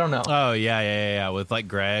like that. I don't know. Oh yeah. With like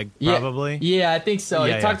Greg, probably. Yeah, I think so.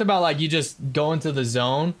 He talked about like you just go into the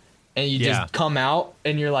zone and you just come out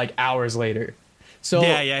and you're like hours later. So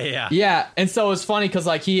yeah. And so it's funny because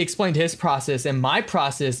like he explained his process, and my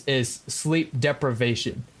process is sleep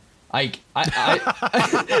deprivation. Like I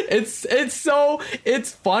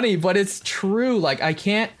it's funny, but it's true. Like I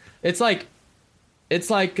can't. It's like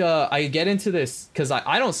I get into this because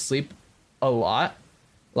I don't sleep a lot.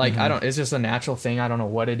 Like I don't, it's just a natural thing. I don't know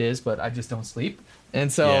what it is, but I just don't sleep.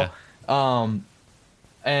 And so my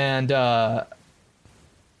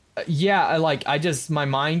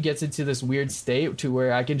mind gets into this weird state to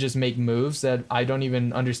where I can just make moves that I don't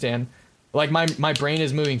even understand. Like my brain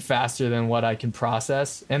is moving faster than what I can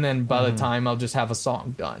process, and then by the time I'll just have a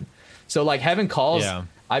song done. So like Heaven Calls,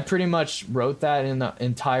 I pretty much wrote that in the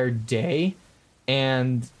entire day,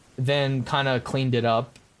 and then kind of cleaned it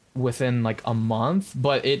up within like a month,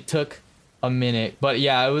 but it took a minute. But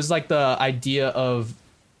yeah, it was like the idea of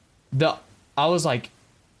I was like,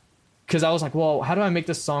 well, how do I make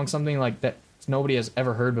this song something like that nobody has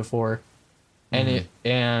ever heard before,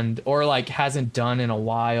 and or like hasn't done in a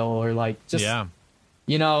while, or like just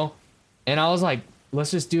you know. And I was like,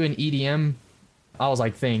 let's just do an EDM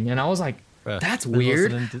thing, and I was like, that's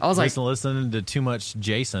weird. I was like, listening to too much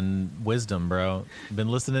Jason Wisdom, bro. Been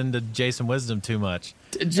listening to Jason Wisdom too much.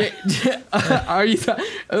 Are you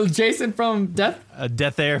Jason from Death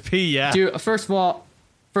Therapy? Yeah, dude. First of all,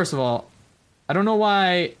 I don't know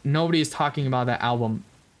why nobody is talking about that album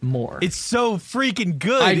more. It's so freaking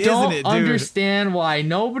good, I don't isn't it, dude? understand why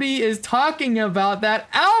nobody is talking about that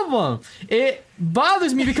album. It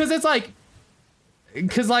bothers me because it's like,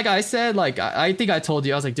 because like I said, like I think I told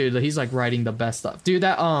you, I was like, dude, he's like writing the best stuff, dude.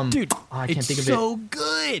 That dude, I can't think of it. It's so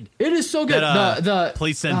good. It is so good. The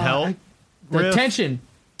Please Send Help. The tension.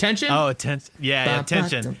 Oh, attention. Yeah,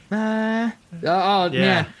 tension. Man.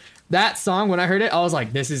 That song, when I heard it, I was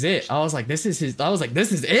like, this is it. I was like, this is it. I was like, this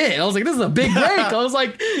is a big break. I was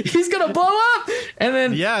like, he's going to blow up. And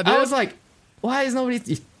then I was like, why is nobody...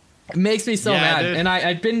 It makes me so mad. Dude. And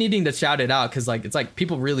I've been needing to shout it out because like it's like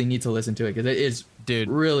people really need to listen to it because it is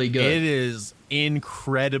really good. It is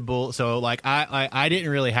incredible. So like I didn't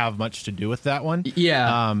really have much to do with that one.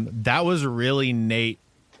 Yeah. That was really Nate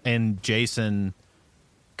and Jason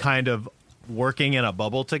kind of working in a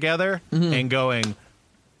bubble together and going...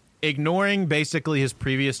 ignoring basically his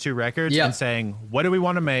previous two records and saying, what do we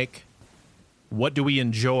want to make? What do we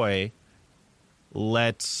enjoy?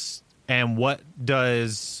 And what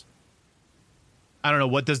does, I don't know,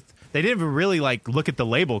 what does, they didn't even really like look at the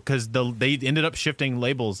label because they ended up shifting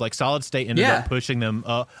labels. Like Solid State ended up pushing them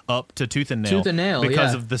up to Tooth and Nail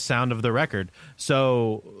because of the sound of the record.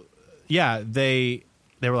 So yeah, they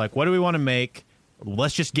were like, what do we want to make?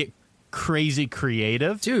 Let's just get crazy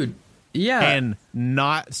creative. Dude. Yeah. And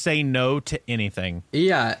not say no to anything.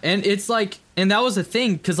 Yeah. And it's like, and that was the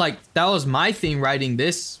thing, because like that was my thing writing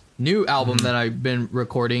this new album that I've been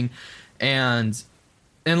recording. And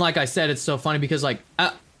like I said, it's so funny because like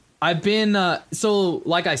I've been, so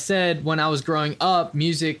like I said, when I was growing up,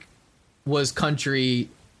 music was country,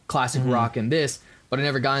 classic rock and this, but I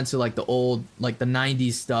never got into like the old, like the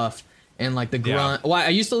 90s stuff and like the grunge. Well, I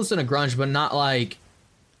used to listen to grunge, but not like,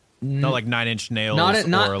 not like Nine Inch Nails, not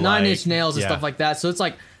Nine Inch Nails and stuff like that. So it's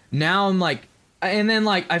like now I'm like, and then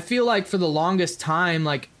like I feel like for the longest time,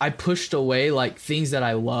 like I pushed away like things that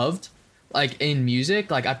I loved, like in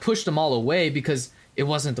music, like I pushed them all away because it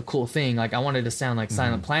wasn't the cool thing. Like I wanted to sound like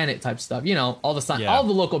Silent Planet type stuff, you know. All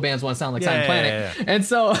the local bands want to sound like Silent Planet, and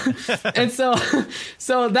so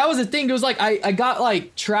so that was the thing. It was like I got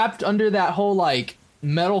like trapped under that whole like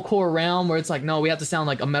metalcore realm where it's like, no, we have to sound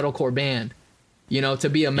like a metalcore band. You know, to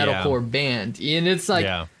be a metalcore band. And it's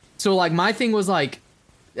like, so like my thing was like,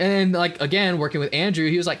 and like, again, working with Andrew,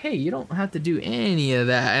 he was like, hey, you don't have to do any of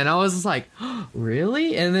that. And I was just like, oh,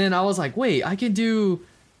 really? And then I was like, wait, I can do,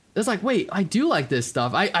 it's like, wait, I do like this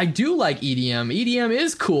stuff. I do like EDM. EDM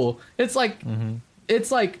is cool. It's like,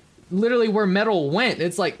 it's like literally where metal went.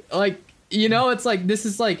 It's like, you know, it's like, this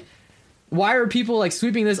is like, why are people like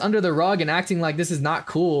sweeping this under the rug and acting like this is not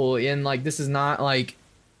cool? And like, this is not like,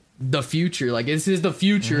 the future, like this is the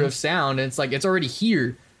future of sound, and it's like it's already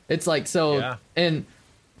here. It's like so and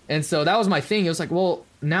so that was my thing. It was like, well,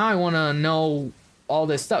 now I want to know all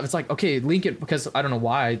this stuff. It's like, okay, Linkin, because I don't know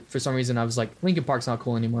why, for some reason I was like, Linkin Park's not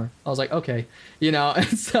cool anymore. I was like, okay, you know.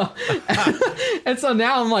 And so and so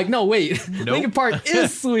now I'm like, no, wait, Linkin Park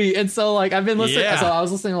is sweet. And so like I've been listening, so I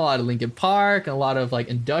was listening to a lot of Linkin Park and a lot of like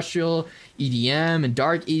industrial EDM and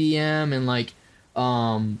dark EDM and like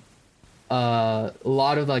a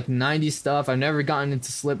lot of like 90s stuff. I've never gotten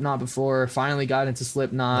into Slipknot before. Finally got into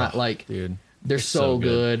Slipknot. Like, dude, they're so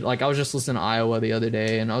good. Like I was just listening to Iowa the other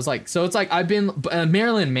day, and I was like, so it's like I've been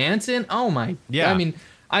Marilyn Manson. Oh my, I mean,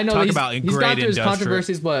 I know he's gone through his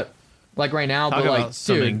controversies, but like right now, but like,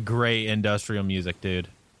 dude, great industrial music, dude.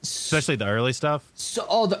 Especially the early stuff.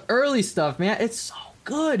 So the early stuff, man, it's so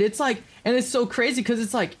good. It's like, and it's so crazy because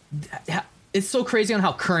it's like, it's so crazy on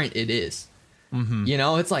how current it is. You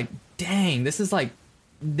know, it's like, dang, this is like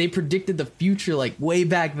they predicted the future like way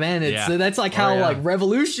back then. It's that's like how like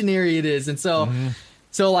revolutionary it is. And so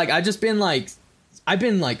so like I've been like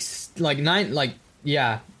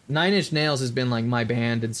Nine Inch Nails has been like my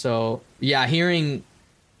band. And so hearing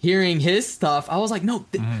his stuff, I was like, no,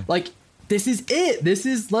 like this is it. This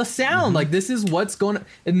is the sound. Like this is what's going to,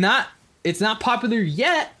 it's not popular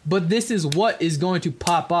yet, but this is what is going to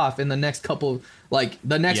pop off in the next couple, like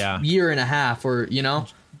the next year and a half, or you know.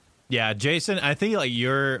 Yeah, Jason, I think like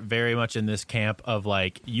you're very much in this camp of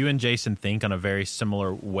like you and Jason think on a very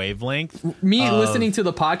similar wavelength. Me listening to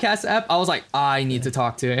the podcast app, I was like, I need to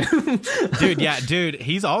talk to him. dude,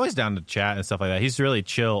 he's always down to chat and stuff like that. He's really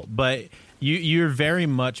chill, but you're very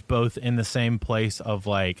much both in the same place of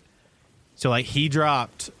like, so like he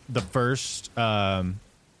dropped the first the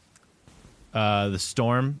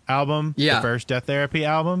Storm album, the first Death Therapy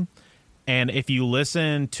album. And if you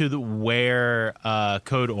listen to where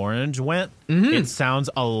Code Orange went, it sounds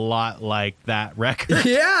a lot like that record.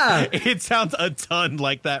 Yeah. It sounds a ton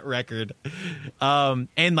like that record. And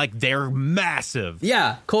like they're massive.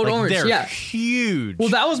 Yeah, Code Orange. They're huge. Well,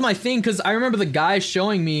 that was my thing, because I remember the guys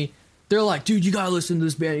showing me, they're like, dude, you gotta listen to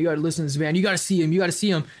this band, you gotta listen to this band, you gotta see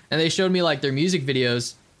him. And they showed me like their music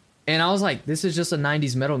videos. And I was like, this is just a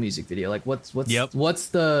 90s metal music video. Like what's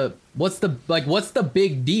the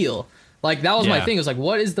big deal? Like that was my thing. It was like,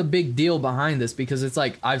 what is the big deal behind this? Because it's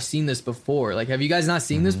like, I've seen this before. Like, have you guys not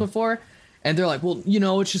seen this before? And they're like, well,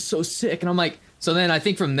 it's just so sick. And I'm like, so then I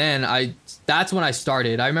think from then that's when I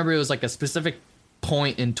started. I remember it was like a specific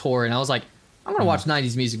point in tour, and I was like, I'm gonna watch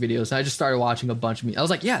 90s music videos. And I just started watching a bunch of I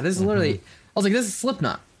was like, yeah, this is literally, I was like, this is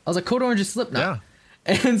Slipknot. I was like, Code Orange is Slipknot.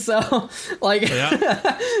 Yeah. And so, like,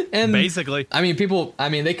 and basically, I mean, people,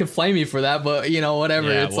 they could flame me for that, but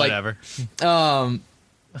whatever. Yeah, it's whatever. Like,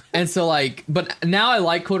 and so like, but now I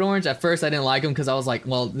like Code Orange. At first, I didn't like them because I was like,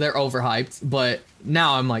 well, they're overhyped. But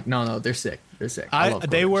now I'm like, no, they're sick. They're sick.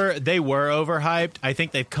 They were overhyped. I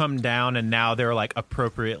think they've come down, and now they're like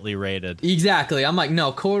appropriately rated. Exactly. I'm like,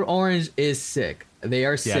 no, Code Orange is sick. They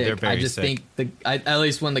are sick. They're very I just sick. think at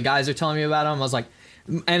least when the guys are telling me about them, I was like,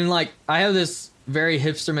 and like, I have this very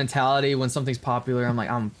hipster mentality. When something's popular, I'm like,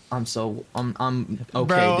 I'm okay,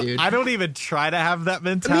 bro, dude. I don't even try to have that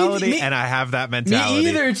mentality, and I have that mentality. Me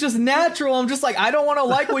either. It's just natural. I'm just like, I don't want to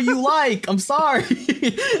like what you like. I'm sorry.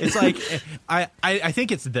 It's like I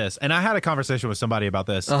think it's this, and I had a conversation with somebody about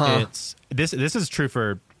this. It's this is true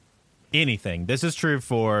for anything. This is true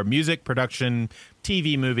for music production,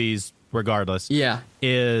 TV, movies, regardless. Yeah.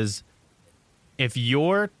 Is if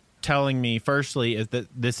you're telling me firstly is that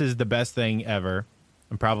this is the best thing ever,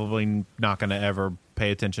 I'm probably not going to ever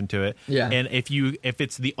pay attention to it. Yeah. And if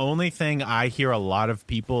it's the only thing I hear a lot of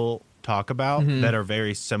people talk about that are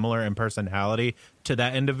very similar in personality to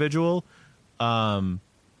that individual, I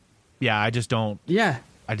just don't. Yeah.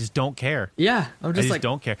 I just don't care. Yeah. I'm just like,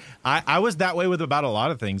 don't care. I was that way with about a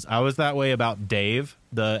lot of things. I was that way about Dave,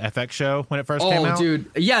 the FX show, when it first came out. Oh, dude.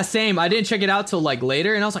 Yeah, same. I didn't check it out till like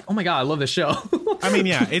later, and I was like, oh my God, I love this show. I mean,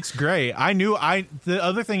 yeah, it's great. The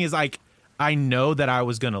other thing is like, I know that I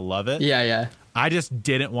was going to love it. Yeah, yeah. I just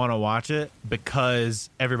didn't want to watch it because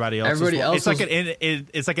everybody else. It's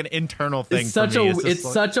like an internal thing. It's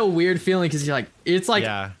such a weird feeling because you're like, it's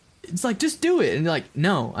like just do it, and you're like,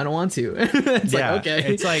 no, I don't want to. It's like,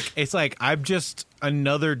 okay. It's like I'm just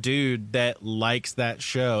another dude that likes that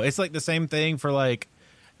show. It's like the same thing for like,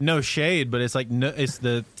 no shade, but it's like it's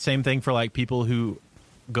the same thing for like people who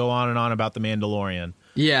go on and on about The Mandalorian.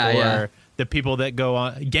 Yeah, or the people that go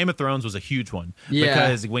on. Game of Thrones was a huge one. Yeah.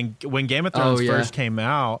 Because when Game of Thrones first came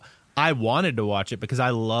out, I wanted to watch it because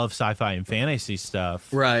I love sci-fi and fantasy stuff.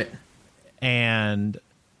 Right. And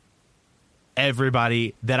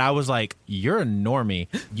everybody that I was like, you're a normie.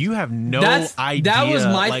 You have no idea. That was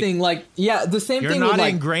my thing. Like, yeah, the same thing. You're not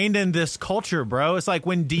like, ingrained in this culture, bro. It's like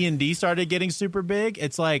when D&D started getting super big.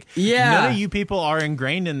 It's like, none of you people are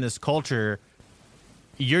ingrained in this culture.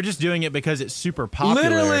 You're just doing it because it's super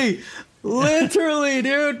popular. Literally,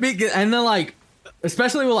 dude. And then like,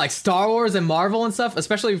 especially with like Star Wars and Marvel and stuff,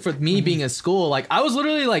 especially for me being in school, like I was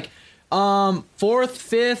literally like 4th,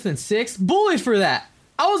 5th, and 6th bullied for that.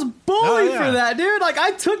 I was bullied for that, dude. Like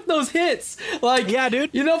I took those hits. Like, yeah,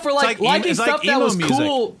 dude. For like liking stuff that was music.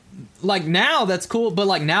 Cool. Like now that's cool, but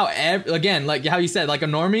like now again, like how you said, like a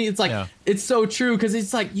normie, it's like it's so true because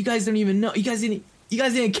it's like you guys don't even know. You guys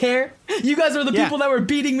didn't care. You guys are the people that were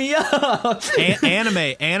beating me up.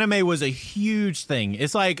 Anime was a huge thing.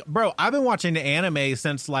 It's like, bro, I've been watching the anime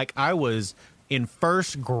since like I was in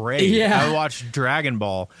 1st grade. Yeah. I watched Dragon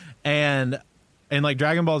Ball and like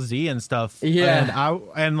Dragon Ball Z and stuff. Yeah.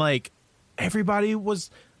 And like everybody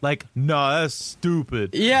was like, nah, that's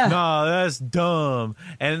stupid. Yeah. Nah, that's dumb.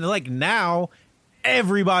 And like now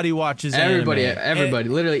everybody watches everybody,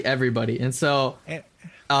 anime. Literally everybody. And so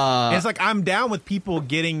it's like I'm down with people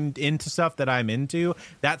getting into stuff that I'm into.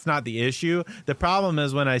 That's not the issue. The problem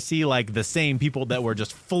is when I see like the same people that were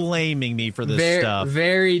just flaming me for this stuff.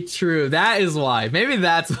 Very true. That is why. Maybe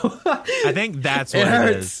that's why. I think that's what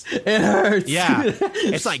it is. It hurts. Yeah.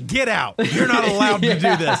 It's like, get out. You're not allowed to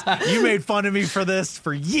do this. You made fun of me for this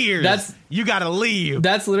for years. You got to leave.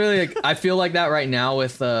 That's literally like, I feel like that right now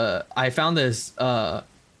with I found this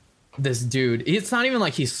dude. It's not even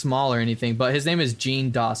like he's small or anything, but his name is Gene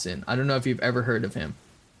Dawson. I don't know if you've ever heard of him.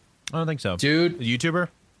 I don't think so. Dude. A YouTuber?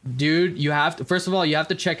 Dude, you have to, first of all, you have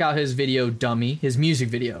to check out his video, Dummy, his music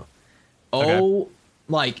video. Okay.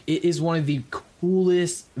 Like, it is one of the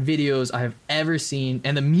coolest videos I have ever seen.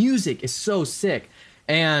 And the music is so sick.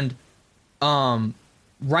 And,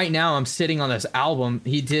 right now I'm sitting on this album.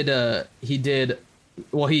 He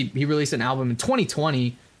released an album in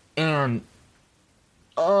 2020, and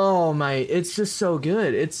oh my, it's just so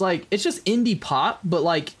good. It's just indie pop, but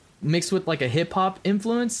like mixed with like a hip hop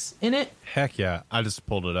influence in it. Heck yeah. I just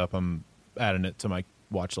pulled it up. I'm adding it to my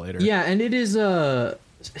watch later. Yeah, and it is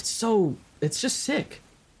it's just sick.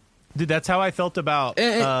 Dude, that's how I felt about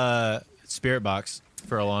Spirit Box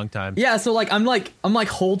for a long time. Yeah, so like I'm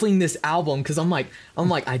holding this album because I'm like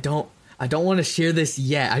I don't want to share this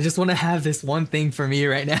yet. I just want to have this one thing for me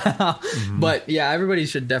right now. Mm-hmm. But yeah, everybody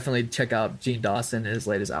should definitely check out Gene Dawson and his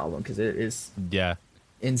latest album because it is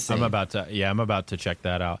insane. I'm about to check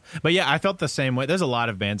that out. But yeah, I felt the same way. There's a lot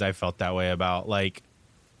of bands I felt that way about. Like,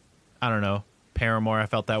 I don't know, Paramore I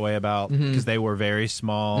felt that way about because they were very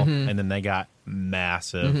small and then they got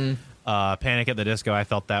massive. Panic at the Disco I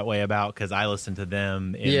felt that way about because I listened to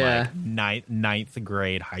them in like ninth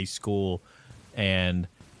grade high school, and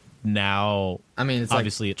now I mean it's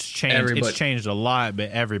obviously like it's changed. It's changed a lot,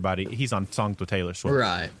 but he's on songs with Taylor Swift,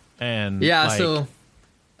 right? And yeah, like, so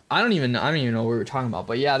I don't even know what we were talking about,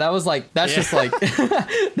 but yeah, that was like just like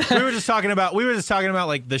we were just talking about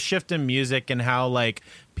like the shift in music and how like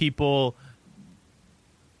people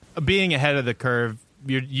being ahead of the curve.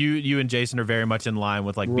 You and Jason are very much in line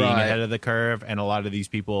with like being ahead of the curve, and a lot of these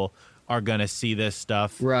people are gonna see this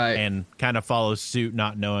stuff and kind of follow suit,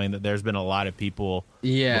 not knowing that there's been a lot of people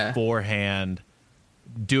beforehand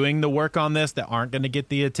doing the work on this that aren't gonna get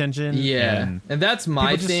the attention. Yeah, and that's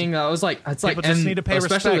my thing. I was like, it's like, just need to pay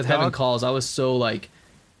especially respect, with Heaven Calls. I was so like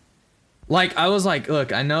I was like,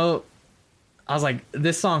 look, I know, I was like,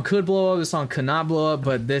 this song could blow up, this song could not blow up,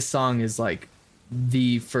 but this song is like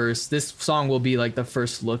this song will be like the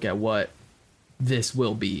first look at what this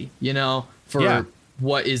will be, you know, for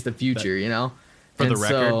what is the future, you know, for the record.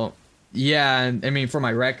 So, yeah, and I mean for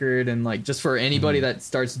my record and like just for anybody that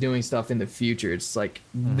starts doing stuff in the future, it's like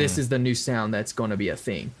this is the new sound that's going to be a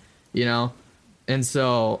thing, you know. And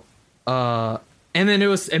so and then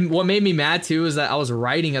and what made me mad too is that I was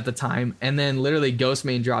writing at the time, and then literally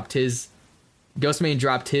Ghostmane dropped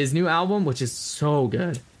his new album, which is so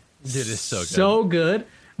good. Dude, it's so good.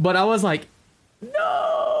 But I was like,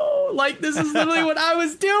 no, like this is literally what I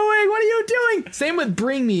was doing. What are you doing? Same with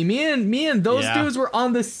Bring Me. Me and those dudes were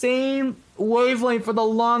on the same wavelength for the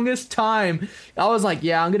longest time. I was like,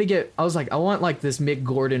 I want like this Mick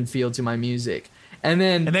Gordon feel to my music. And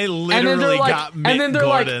they literally got Mick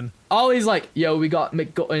Gordon. Like, Ollie's like, yo, we got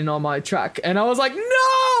Mick Gordon on my track. And I was like, no,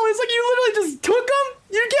 it's like you literally just took him.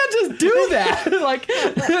 You can't just do that. Like,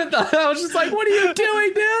 I was just like, what are you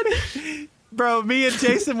doing, dude? Bro, me and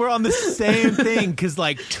Jason were on the same thing because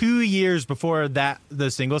like 2 years before the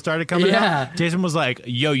single started coming out, Jason was like,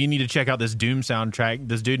 yo, you need to check out this Doom soundtrack.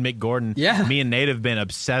 This dude, Mick Gordon. Yeah. Me and Nate have been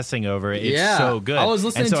obsessing over it. It's so good. I was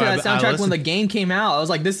listening to that soundtrack when the game came out. I was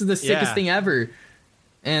like, this is the sickest thing ever.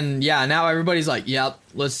 And now everybody's like, yep,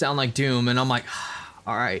 let's sound like Doom. And I'm like,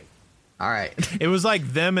 all right. It was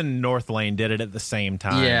like them and Northlane did it at the same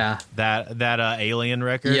time. Yeah. That Alien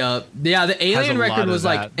record. Yeah. Yeah, the Alien record was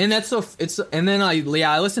like, and that's so and then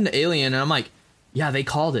I listened to Alien and I'm like, yeah, they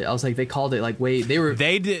called it. I was like, they called it like wait, they were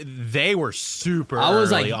super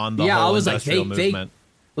early on the whole industrial movement.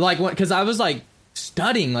 Like what, cuz I was like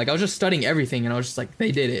studying, like I was just studying everything and I was just like,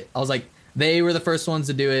 they did it. I was like, they were the first ones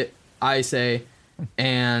to do it, I say.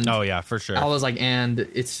 And oh yeah, for sure. I was like, and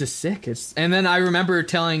it's just sick. And then I remember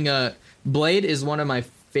telling Blade is one of my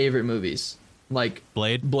favorite movies. Like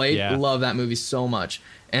Blade, love that movie so much.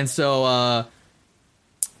 And so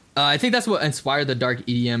I think that's what inspired the dark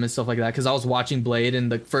EDM and stuff like that. Because I was watching Blade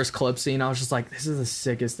and the first clip scene, I was just like, this is the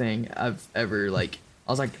sickest thing I've ever like.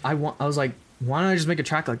 I was like, why don't I just make a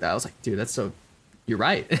track like that? I was like, dude, that's so. You're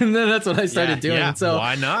right. And then that's what I started doing. Yeah, so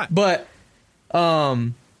why not? But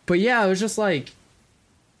yeah, it was just like.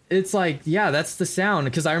 It's like, yeah, that's the sound.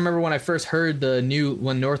 Because I remember when I first heard when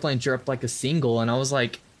Northlane dropped like a single, and I was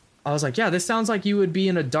like, yeah, this sounds like you would be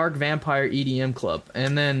in a dark vampire EDM club.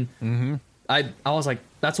 And then I was like,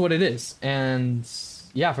 that's what it is. And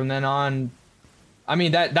yeah, from then on, I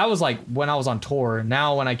mean that was like when I was on tour.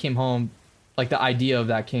 Now when I came home, like the idea of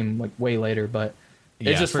that came like way later. But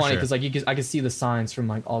it's just funny because like I could see the signs from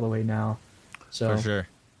like all the way now. So for sure.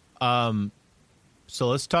 So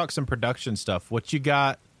let's talk some production stuff. What you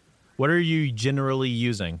got? What are you generally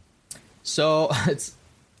using? So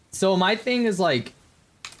my thing is like,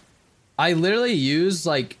 I literally use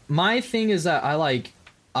like, my thing is that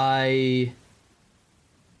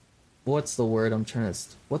what's the word I'm trying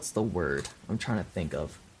to think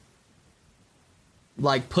of?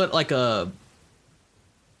 Like put like a,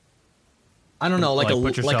 I don't know, like a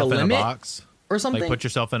limit in a box or something. Like put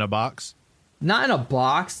yourself in a box. not in a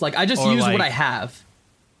box. Like I just Or use like- what I have.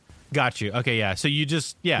 Got you. Okay, yeah. So you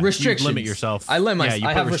just Restrictions. you limit yourself. I limit. Yeah, you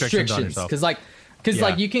I put have restrictions on yourself. because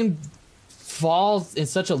Yeah. you can fall in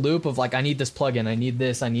such a loop of like I need this plugin, I need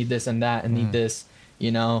this and that, and need this,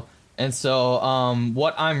 you know. And so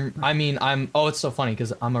it's so funny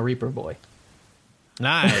because I'm a Reaper boy.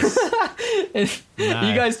 Nice. You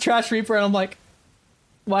guys trash Reaper, and I'm like,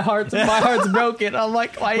 my heart's broken. I'm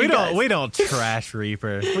like, why? We don't trash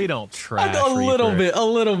Reaper. We don't trash a little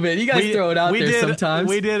bit. You guys throw it out there sometimes.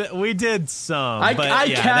 We did some. I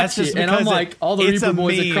that's catch just it, and I'm because like, all the it's Reaper a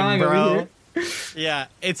boys meme, are crying bro. over here. Yeah,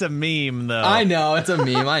 it's a meme though. I know it's a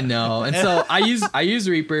meme. I know, and so I use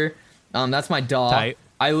Reaper. That's my DAW. Tight.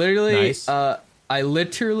 I literally Nice.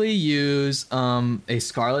 use a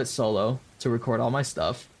Scarlett Solo to record all my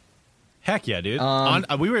stuff. Heck yeah, dude. Um,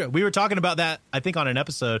 We were talking about that, I think, on an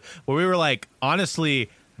episode where we were like,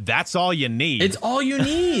 honestly, that's all you need. It's all you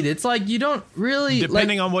need. It's like you don't really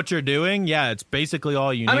Depending on what you're doing, yeah, it's basically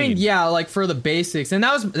all you need. I mean, yeah, like for the basics, and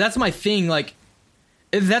that's my thing. Like,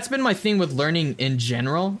 that's been my thing with learning in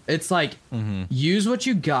general. It's like use what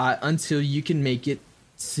you got until you can make it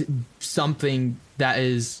something that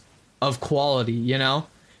is of quality, you know?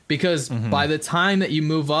 Because by the time that you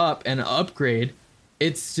move up and upgrade,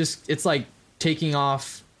 it's like taking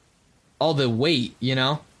off all the weight, you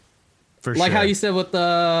know? For Like sure. how you said with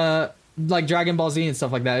the like Dragon Ball Z and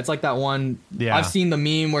stuff like that. It's like that one. Yeah. I've seen the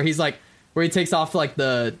meme where he takes off like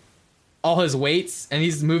all his weights and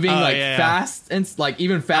he's moving fast and like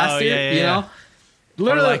even faster. You know,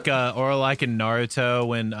 literally. Or like in Naruto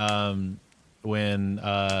when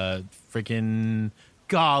freaking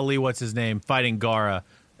golly, what's his name, fighting Gaara,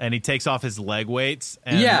 and he takes off his leg weights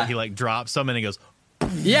and he like drops them and he goes.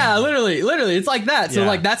 Yeah, literally, it's like that. So Yeah.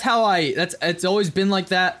 like that's how it's always been like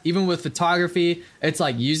that. Even with photography, it's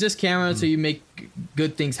like use this camera until you make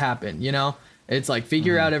good things happen. You know, it's like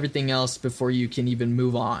figure out everything else before you can even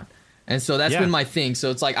move on. And so that's been my thing. So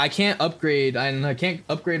it's like I can't upgrade, and I can't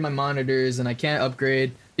upgrade my monitors, and I can't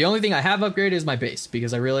upgrade. The only thing I have upgraded is my bass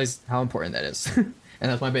because I realized how important that is, and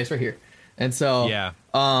that's my bass right here. And so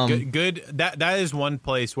good. That is one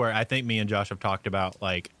place where I think me and Josh have talked about,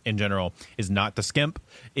 like in general, is not to skimp,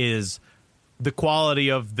 is the quality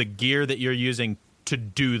of the gear that you're using to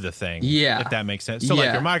do the thing. Yeah, if that makes sense. So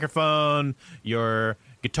like your microphone, your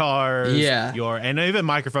guitars, and even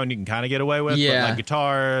microphone you can kind of get away with. But like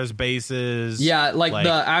guitars, basses.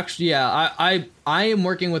 I am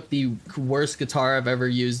working with the worst guitar I've ever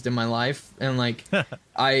used in my life, and like make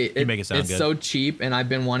it sound it's good. so cheap, and I've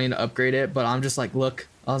been wanting to upgrade it, but I'm just like, look,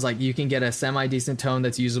 I was like, you can get a semi decent tone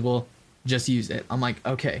that's usable, just use it. I'm like,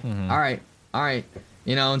 okay, all right,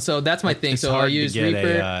 you know, and so that's my thing. It's so I hard to use get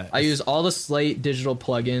Reaper. I use all the Slate digital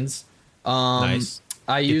plugins. Nice.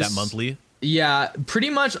 I Get use that monthly. Yeah, pretty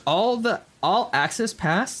much all Access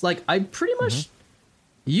Pass. Like I pretty much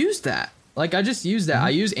use that. Like I just use that. I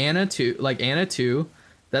use Anna 2.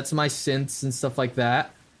 That's my synths and stuff like that.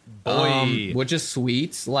 Boy. Which is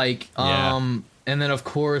sweet. Like and then of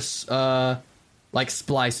course like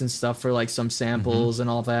Splice and stuff for like some samples and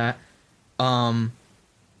all that.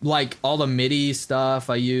 Like all the MIDI stuff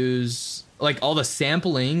I use, like all the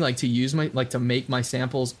sampling, like to use to make my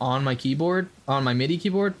samples on my keyboard, on my MIDI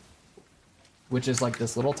keyboard, which is like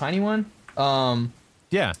this little tiny one. I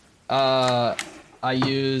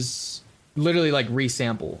use literally like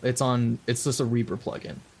Resample. It's just a Reaper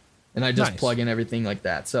plugin, and I just plug in everything like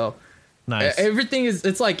that. So everything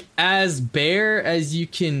it's like as bare as you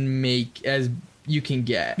can make, as you can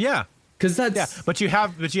get. Yeah, because that's But you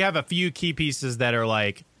have a few key pieces that are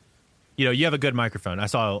like, you know, you have a good microphone. I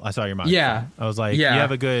saw your microphone. Yeah, I was like, you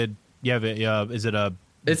have a good. You have it. Is it a?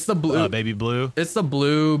 It's the blue baby blue. It's the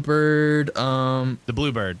Bluebird. The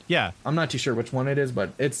Bluebird. Yeah. I'm not too sure which one it is,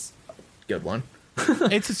 but it's a good one.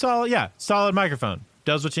 It's a solid microphone.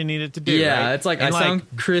 Does what you need it to do. Yeah, right? it's like and I sound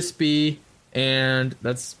crispy, and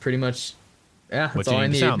that's pretty much that's all I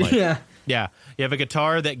need. Sound like. Yeah. Yeah. You have a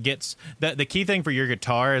guitar that gets the key thing for your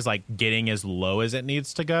guitar is like getting as low as it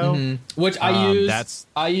needs to go. Which I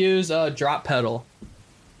use a drop pedal.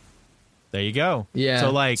 There you go.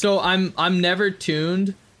 Yeah. So I'm never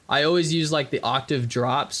tuned. I always use like the octave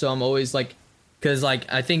drop. So I'm always like, because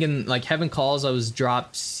like I think in like Heaven Calls I was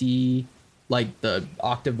drop C, like the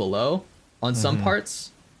octave below on some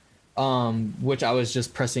parts, which I was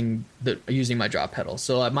just pressing using my drop pedal.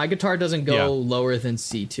 So my guitar doesn't go lower than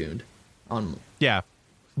C tuned.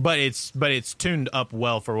 But it's tuned up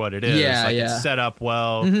well for what it is. It's set up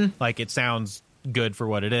well. Like it sounds good for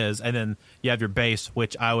what it is. And then you have your bass,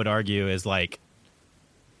 which I would argue is like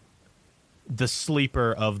the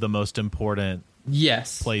sleeper of the most important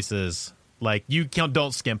places Like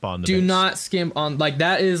don't skimp on the Do bass. not skimp on, like,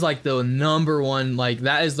 that is like the number one, like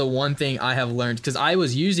that is the one thing I have learned, because I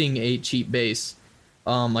was using a cheap bass,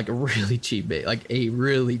 like a really cheap bass, like a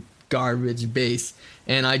really garbage bass,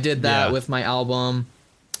 and I did that with my album,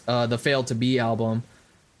 the Failed to Be album,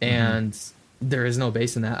 and there is no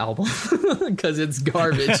bass in that album because it's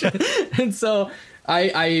garbage. And so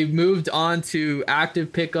I moved on to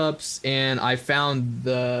active pickups, and I found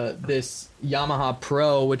this Yamaha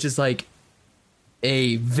Pro, which is like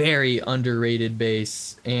a very underrated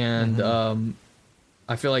bass, and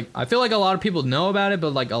I feel like a lot of people know about it,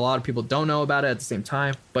 but like a lot of people don't know about it at the same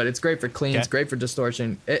time. But it's great for clean, it's great for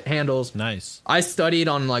distortion. It handles nice. I studied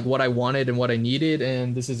on like what I wanted and what I needed,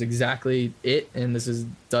 and this is exactly it, and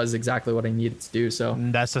does exactly what I needed to do. So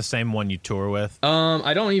that's the same one you tour with?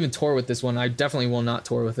 I don't even tour with this one. I definitely will not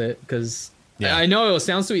tour with it, because I know it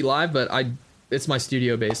sounds sweet live, but it's my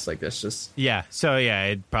studio bass. Like, that's just so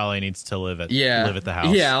it probably needs to live at the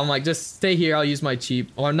house. I'm like, just stay here. I'll use my cheap,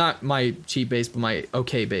 or not my cheap bass, but my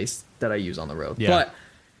okay bass that I use on the road. But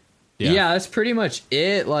that's pretty much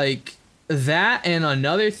it. Like that, and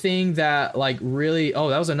another thing that like really, that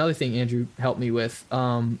was another thing Andrew helped me with.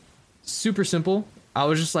 Super simple. I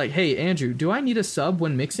was just like, hey Andrew, do I need a sub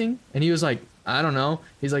when mixing? And he was like, I don't know.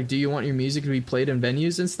 He's like, do you want your music to be played in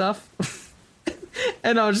venues and stuff?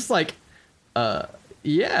 And I was just like,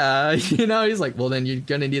 yeah, he's like, well, then you're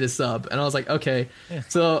gonna need a sub. And I was like, okay.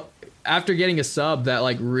 So after getting a sub, that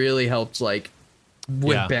like really helped, like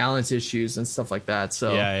with balance issues and stuff like that.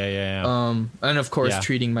 So and of course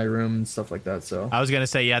treating my room and stuff like that. So I was gonna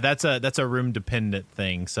say, that's a room dependent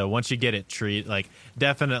thing. So once you get it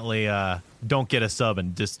definitely don't get a sub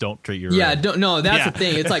and just don't treat your room. That's the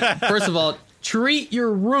thing. It's like, first of all, treat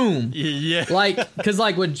your room. Like, because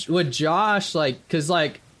like with Josh, like, because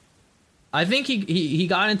like I think he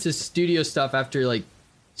got into studio stuff after like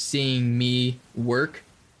seeing me work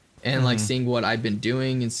and like seeing what I've been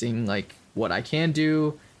doing and seeing like what I can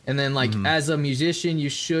do. And then like as a musician, you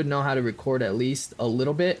should know how to record at least a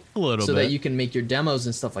little bit so that you can make your demos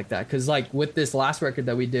and stuff like that. Because like with this last record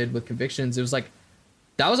that we did with Convictions, it was like,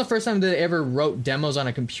 that was the first time that I ever wrote demos on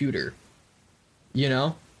a computer,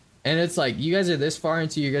 And it's like, you guys are this far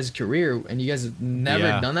into your guys' career and you guys have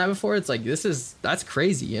never done that before. It's like, that's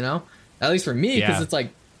crazy, At least for me, because it's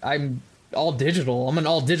like, I'm all digital. I'm an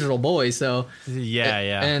all digital boy. So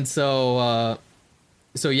and so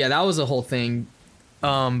that was the whole thing.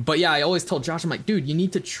 But I always told Josh, I'm like, dude, you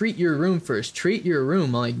need to treat your room first. Treat your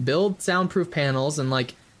room, like build soundproof panels and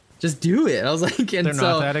like just do it. I was like, and they're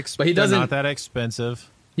not that but he doesn't. They're not that expensive.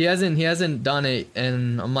 He hasn't done it,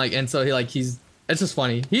 and I'm like, and so it's just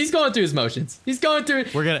funny. He's going through his motions. He's going through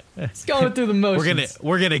the motions.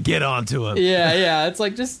 We're gonna get onto him. Yeah. It's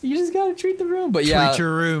like, you just gotta treat the room. But treat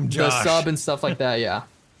your room, Josh. The sub and stuff like that. Yeah.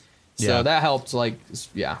 So that helped. Like,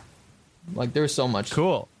 like there's so much.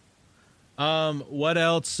 Cool. What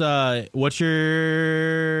else? What's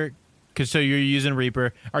your? So you're using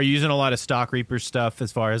Reaper. Are you using a lot of stock Reaper stuff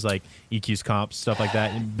as far as like EQs, comps, stuff like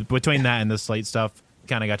that? And between that and the Slate stuff,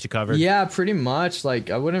 kind of got you covered. Yeah, pretty much. Like,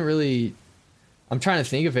 I wouldn't really. I'm trying to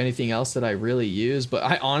think of anything else that I really use, but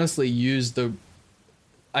I honestly use the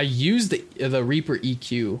Reaper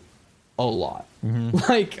EQ a lot.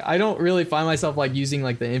 Like, I don't really find myself like using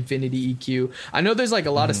like the Infinity EQ. I know there's like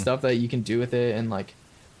a lot of stuff that you can do with it, and like,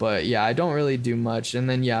 but I don't really do much. And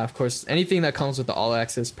then of course, anything that comes with the All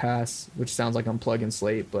Access Pass, which sounds like I'm plugging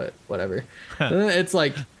Slate, but whatever. It's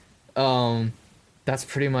like, that's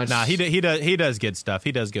pretty much. Nah, he does good stuff.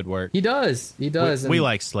 He does good work. He does. We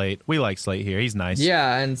like Slate. We like Slate here. He's nice.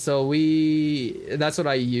 Yeah, and so that's what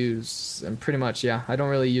I use, and pretty much I don't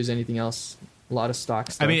really use anything else. A lot of stock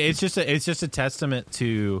stuff. I mean, it's just a testament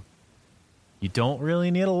to you don't really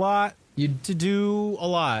need a lot. To do a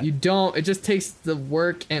lot. You don't. It just takes the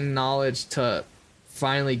work and knowledge to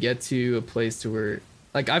finally get to a place to where,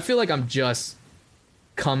 like, I feel like I'm just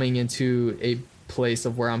coming into a place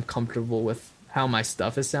of where I'm comfortable with how my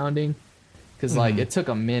stuff is sounding. Because, like, it took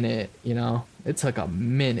a minute, It took a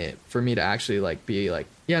minute for me to actually, like, be like,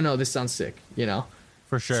 yeah, no, this sounds sick,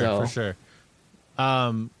 For sure.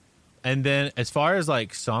 And then as far as,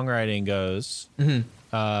 like, songwriting goes,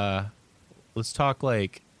 let's talk,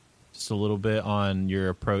 like, just a little bit on your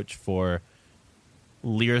approach for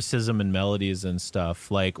lyricism and melodies and stuff.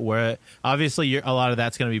 Like, where obviously a lot of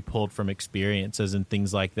that's going to be pulled from experiences and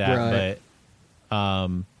things like that. Right.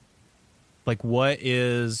 But like, what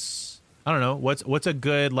is, I don't know, what's a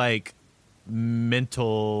good like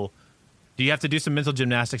mental, do you have to do some mental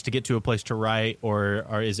gymnastics to get to a place to write,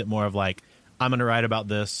 or is it more of like, I'm going to write about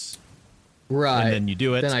this, right, and then you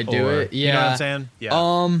do it, then I do it? You know what I'm saying?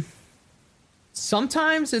 Yeah.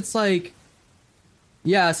 Sometimes it's like,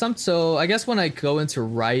 Yeah, so I guess when I go into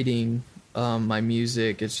writing my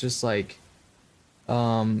music, it's just like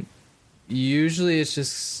usually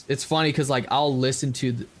it's funny because like I'll listen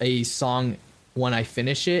to a song when I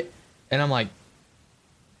finish it and I'm like,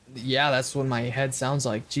 yeah, that's what my head sounds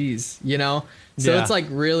like. Jeez, you know? So it's like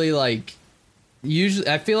really like usually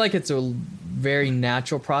I feel like it's a very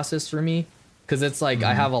natural process for me because it's like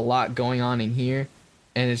I have a lot going on in here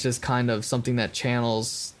and it's just kind of something that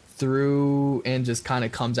channels through and just kind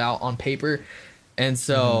of comes out on paper. And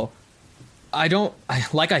so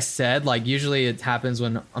like I said, like usually it happens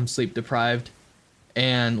when I'm sleep deprived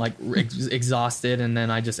and like exhausted, and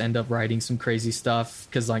then I just end up writing some crazy stuff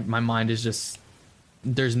because like my mind is just,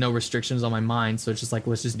 there's no restrictions on my mind, so it's just like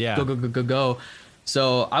let's just go.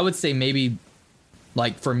 So I would say maybe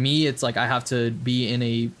like for me it's like I have to be in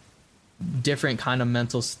a different kind of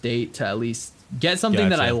mental state to at least get something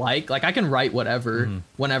that I like I can write whatever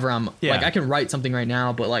whenever I'm like I can write something right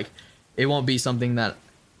now, but like it won't be something that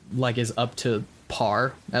like is up to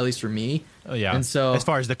par, at least for me. And so as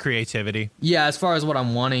far as the creativity, as far as what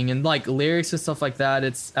I'm wanting and like lyrics and stuff like that,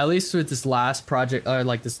 it's at least with this last project or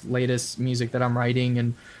like this latest music that I'm writing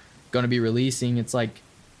and going to be releasing, it's like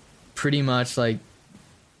pretty much like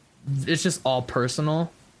it's just all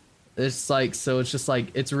personal. It's like, so it's just like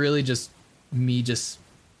it's really just me just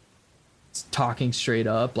talking straight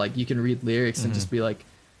up. Like you can read lyrics and just be like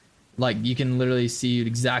you can literally see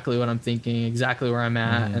exactly what I'm thinking, exactly where I'm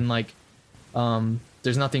at, and like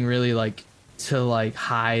there's nothing really like to like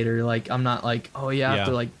hide or like I'm not like I have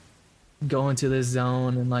to like go into this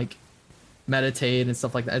zone and like meditate and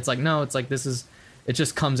stuff like that. It's like no, it's like it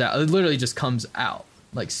just comes out. It literally just comes out,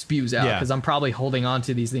 like spews out, because I'm probably holding on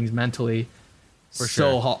to these things mentally for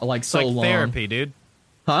sure. Like so long. Therapy, dude.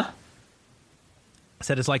 Huh? I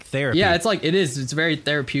said it's like therapy. Yeah, it's like it is. It's very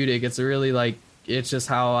therapeutic. It's really like it's just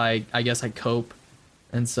how I guess I cope,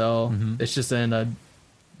 and so it's just in a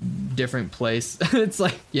different place. It's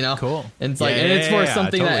like, you know, cool. And it's like and it's for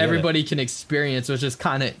something that everybody can experience, which is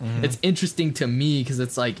kind of it's interesting to me because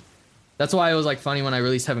it's like that's why it was like funny when I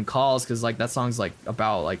released Heaven Calls, because like that song's like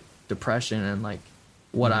about like depression and like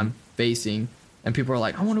what I'm facing. And people are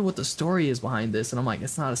like, I wonder what the story is behind this. And I'm like,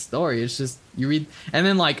 it's not a story. It's just you read. And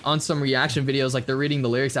then like on some reaction videos, like they're reading the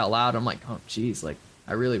lyrics out loud. I'm like, oh, geez, like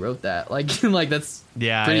I really wrote that. Like, like that's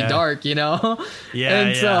pretty dark, you know?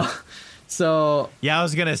 So I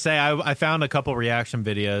was going to say, I found a couple reaction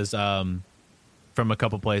videos from a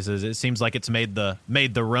couple places. It seems like it's made the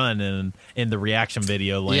run in the reaction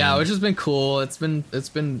video land. Yeah, which has been cool. It's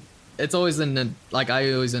always like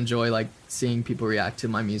I always enjoy like seeing people react to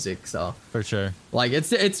my music, so for sure. Like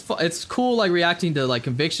it's cool like reacting to like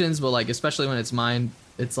Convictions, but like especially when it's mine,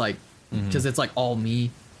 it's like because it's like all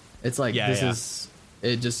me. It's like is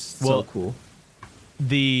it just so cool.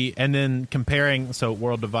 And then comparing, so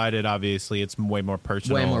World Divided, obviously it's way more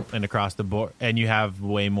personal and across the board, and you have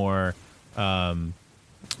way more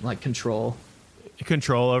like control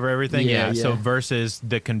over everything. So versus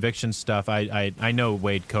the Conviction stuff, I know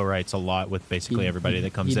Wade co-writes a lot with basically everybody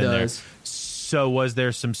that comes in there. So was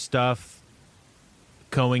there some stuff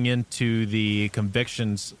going into the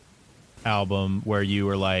Convictions album where you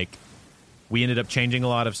were like, we ended up changing a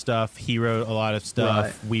lot of stuff, he wrote a lot of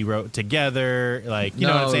stuff, we wrote together, like, you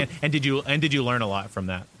know what I'm saying? And did you learn a lot from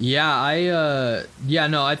that?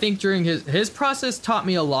 I think during his process taught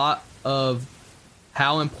me a lot of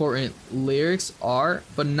how important lyrics are,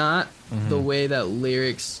 but not the way that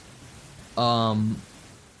lyrics, not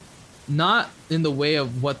in the way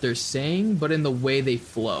of what they're saying, but in the way they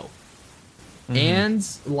flow. And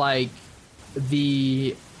like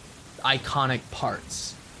the iconic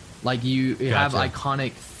parts. Like you have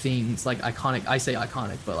iconic things, like iconic, I say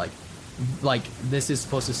iconic, but like this is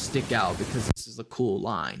supposed to stick out because this is a cool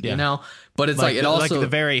line, you know? But it's like it also like the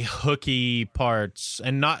very hooky parts,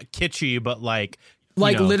 and not kitschy, but like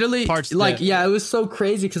literally parts like it was so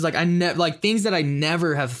crazy because like I never like things that I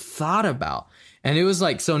never have thought about. And it was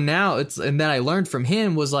like, so now and then I learned from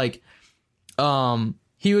him was like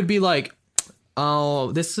he would be like,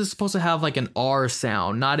 oh, this is supposed to have like an R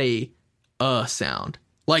sound, not a sound.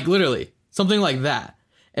 Like literally something like that.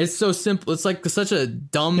 It's so simple. It's like such a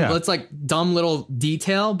dumb, it's like dumb little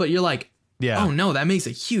detail, but you're like, oh no, that makes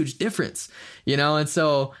a huge difference, you know? And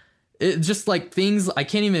so it just like things, I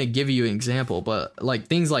can't even give you an example, but like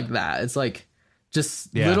things like that. It's like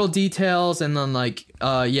just little details. And then like,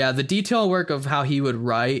 the detail work of how he would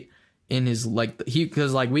write in his, like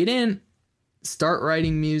cause like we didn't start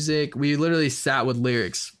writing music. We literally sat with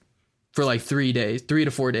lyrics for like 3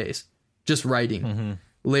 to 4 days, just writing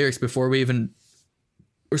lyrics before we even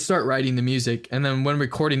start writing the music. And then when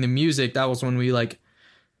recording the music, that was when we like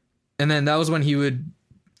And then that was when he would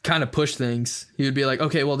kind of push things. He would be like,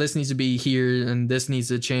 okay, well, this needs to be here and this needs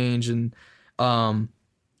to change. And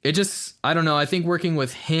it just, I don't know. I think working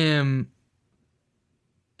with him,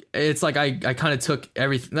 it's like I kind of took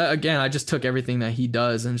everything. Again, I just took everything that he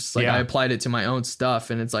does and just like I applied it to my own stuff.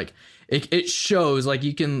 And it's like it shows like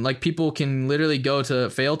you can like people can literally go to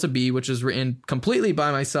Fail to Be, which is written completely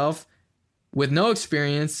by myself with no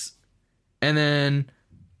experience, and then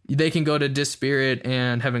they can go to Dispirit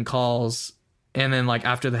and Heaven Calls, and then like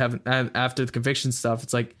after the Conviction stuff,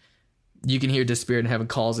 it's like you can hear Dispirit and Heaven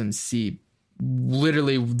Calls and see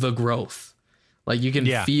literally the growth. Like you can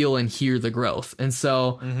feel and hear the growth. And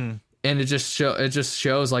so, and it just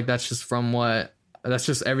shows like that's just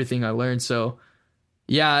everything I learned. So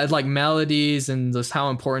yeah, it's like melodies and just how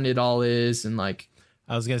important it all is. And like,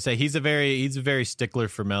 I was going to say, he's a very stickler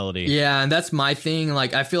for melody. Yeah. And that's my thing.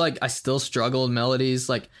 Like, I feel like I still struggle with melodies.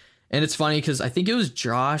 Like, and it's funny because I think it was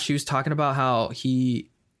Josh. He was talking about how he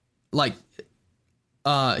was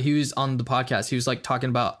on the podcast. He was like talking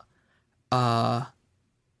about,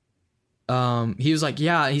 he was like,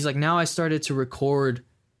 he's like, now I started to record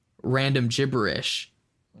random gibberish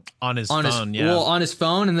on his phone.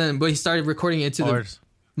 And then, but he started recording it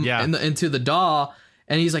into the DAW.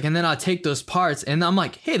 And he's like, and then I'll take those parts. And I'm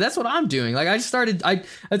like, hey, that's what I'm doing. Like I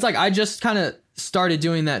just kind of started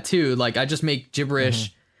doing that too. Like I just make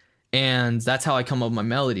gibberish and that's how I come up with my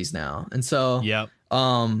melodies now. And so,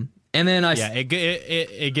 and then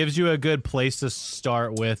it gives you a good place to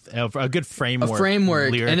start with, a good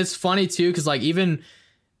framework. And it's funny too, because like even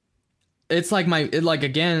it's like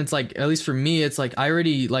again, it's like at least for me, it's like I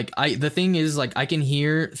already like the thing is like I can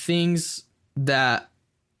hear things that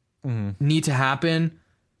need to happen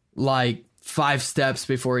like 5 steps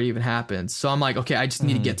before it even happens. So I'm like, okay, I just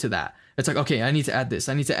need to get to that. It's like, okay, I need to add this.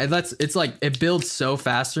 I need to add it's like it builds so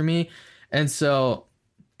fast for me, and so.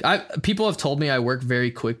 People have told me I work very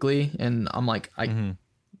quickly, and I'm like, I'm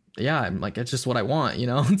like, it's just what I want, you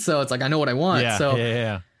know? So it's like, I know what I want.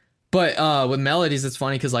 But with melodies, it's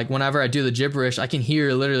funny because like whenever I do the gibberish, I can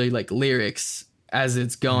hear literally like lyrics as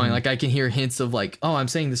it's going. Like I can hear hints of like, oh, I'm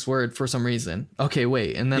saying this word for some reason. Okay,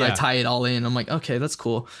 wait. And then I tie it all in. I'm like, okay, that's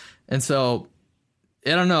cool. And so I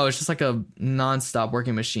don't know. It's just like a nonstop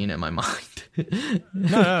working machine in my mind.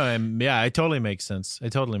 No, it totally makes sense.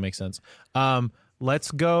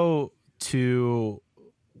 Let's go to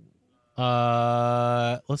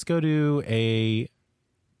a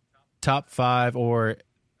top 5 or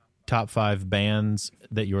top 5 bands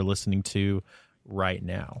that you're listening to right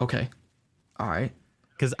now. Okay. All right.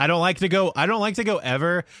 Because I don't like to go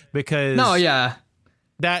ever because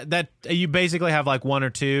that you basically have like 1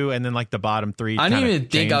 or 2 and then like the bottom 3. I don't even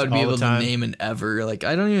think I would be able to name an ever. Like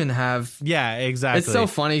I don't even have. Yeah, exactly. It's so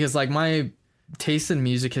funny because like my taste in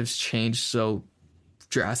music has changed so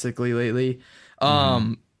drastically lately.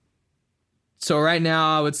 So right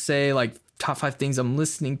now I would say like top 5 things I'm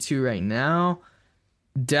listening to right now.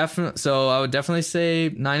 So I would definitely say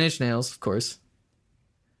 9 Inch Nails, of course.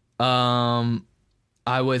 I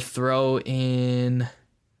would throw in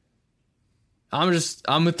I'm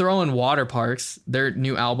gonna throw in Water Parks, their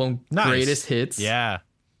new album, Greatest Hits. Yeah.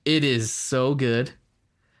 It is so good.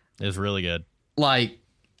 It's really good. Like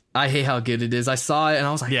I hate how good it is. I saw it and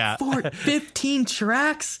I was like, 15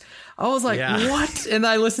 tracks? I was like, what? And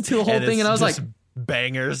I listened to the whole thing and I was like,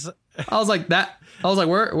 bangers. I was like,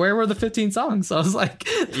 where were the 15 songs? I was like,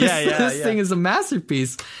 this thing is a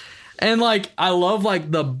masterpiece. And like, I love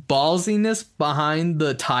like the ballsiness behind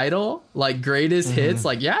the title, like Greatest Hits.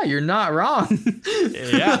 Like, you're not wrong.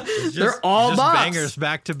 They're all bops. Bangers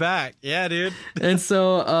back to back. Yeah, dude. And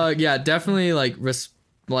so, definitely like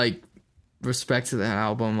respect to that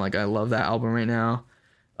album. Like I love that album right now.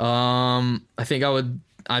 I think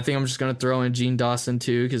I'm just gonna throw in Gene Dawson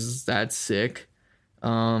too because that's sick.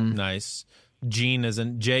 Nice. Gene is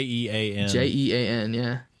in Jean.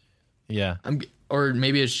 Jean, yeah. Or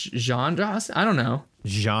maybe it's Jean Dawson. I don't know.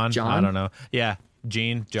 John. I don't know. Yeah,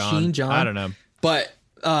 Gene, John. I don't know. But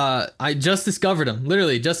I just discovered him.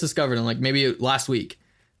 Literally just discovered him. Like maybe last week.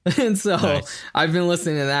 And so I've been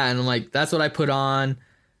listening to that, and I'm like, that's what I put on.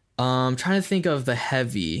 Trying to think of the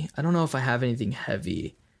heavy. I don't know if I have anything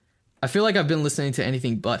heavy. I feel like I've been listening to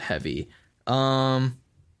anything but heavy. What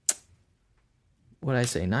did I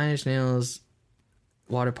say? 9 Inch Nails,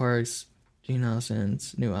 Water Parks, Gene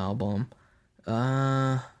Dawson's new album. We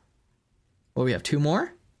have 2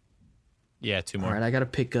 more? Yeah, 2 more. All right, I gotta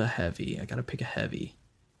pick a heavy.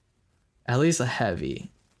 At least a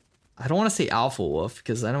heavy. I don't want to say Alpha Wolf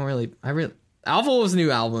because Alpha Wolf's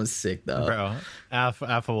new album is sick though. Bro,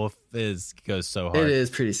 Alpha Wolf goes so hard. It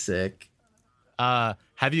is pretty sick.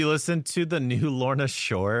 Have you listened to the new Lorna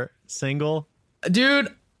Shore single? Dude,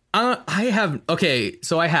 I have. Okay,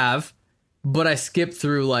 so I have, but I skipped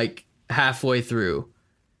through like halfway through.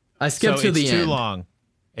 I skipped to the end. It's too long.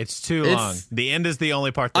 It's too long. The end is the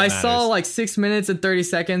only part that matters. I saw like 6 minutes and 30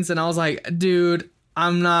 seconds, and I was like, dude,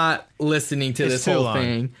 I'm not listening to this whole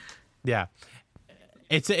thing. Yeah.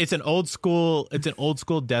 It's an old school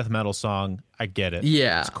death metal song. I get it.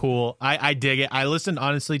 Yeah. It's cool. I dig it. I listened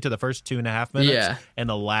honestly to the first 2.5 minutes and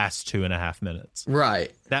the last 2.5 minutes.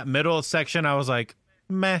 Right. That middle section, I was like,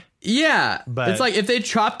 meh. Yeah. But it's like if they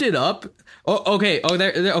chopped it up. Oh, okay. Oh,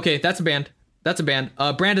 okay. That's a band.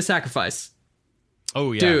 Brand of Sacrifice.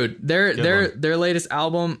 Oh yeah, dude, their latest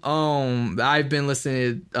album. I've been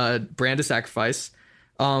listening to Brand of Sacrifice.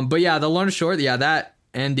 But yeah, the Long and Short. Yeah, that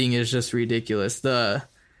ending is just ridiculous. That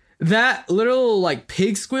little like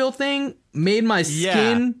pig squeal thing made my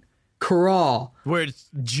skin crawl. Where it's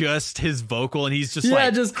just his vocal and he's just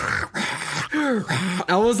just.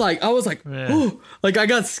 I was like, ooh, like I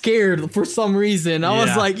got scared for some reason. I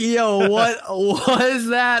was like, yo, what was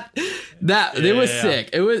that? It was sick.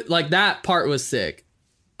 It was like that part was sick,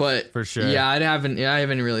 but for sure, I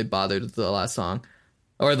haven't really bothered with the last song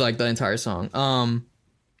or like the entire song.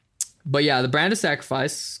 But yeah, the Brand of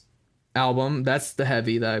Sacrifice album, that's the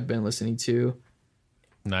heavy that I've been listening to.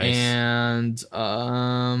 Nice. And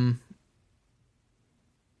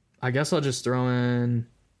I guess I'll just throw in.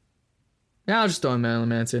 Yeah, I'll just throw in Marilyn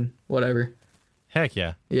Manson. Whatever. Heck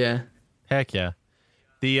yeah. Yeah. Heck yeah.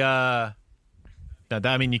 I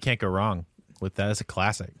mean, you can't go wrong with that. It's a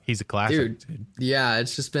classic. He's a classic, dude. Yeah,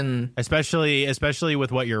 it's just been especially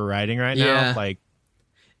with what you're writing right now. Like,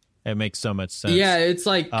 it makes so much sense. Yeah, it's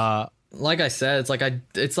like I said,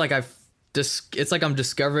 it's like I'm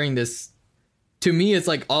discovering this. To me, it's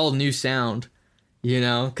like all new sound, you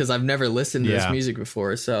know, because I've never listened to this music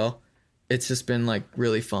before. So it's just been like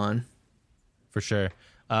really fun. For sure.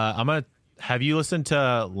 Have you listened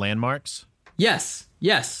to Landmarks? Yes.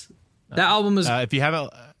 That album is. If you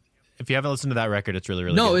haven't listened to that record, it's really,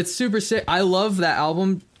 really good. No, it's super sick. I love that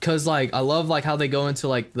album because like I love like how they go into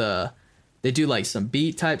like they do like some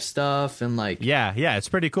beat type stuff and like yeah, it's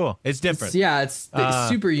pretty cool. It's different. It's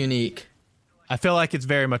super unique. I feel like it's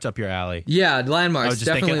very much up your alley. Yeah, Landmarks. I was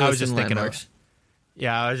just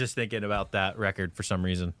thinking about that record for some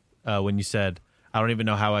reason. When you said, I don't even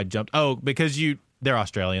know how I jumped. Oh, because they're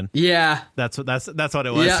Australian. Yeah, that's what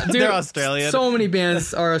it was. Yeah, dude, they're Australian. So many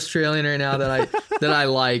bands are Australian right now that I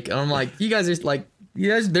like. And I'm like, you guys are like,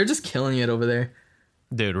 they're just killing it over there,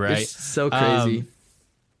 dude. Right? It's so crazy.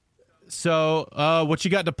 So, what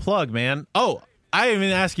you got to plug, man? Oh, I didn't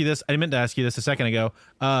meant to ask you this a second ago.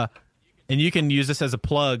 And you can use this as a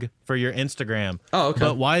plug for your Instagram. Oh, okay.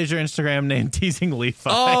 But why is your Instagram name Teasing Levi?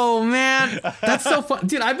 Oh, man. That's so fun.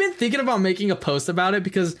 Dude, I've been thinking about making a post about it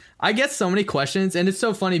because I get so many questions. And it's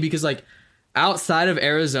so funny because, like, outside of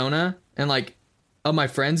Arizona and, like, of my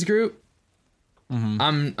friends group,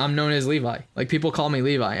 I'm known as Levi. Like, people call me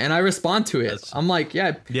Levi. And I respond to it. I'm like,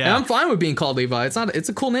 yeah. And I'm fine with being called Levi. It's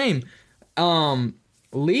a cool name.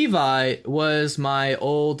 Levi was my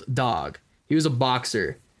old dog. He was a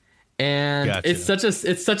boxer. And gotcha. it's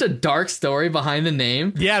such a dark story behind the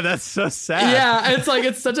name. Yeah, that's so sad. Yeah, it's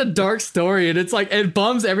such a dark story, and it's like it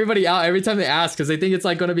bums everybody out every time they ask because they think it's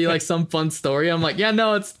like going to be like some fun story. I'm like, yeah,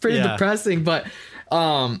 no, it's pretty depressing. But when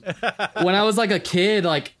I was like a kid,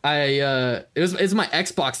 like it's my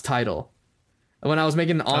Xbox title when I was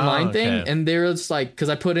making an online thing, and they were just like, because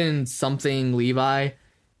I put in something Levi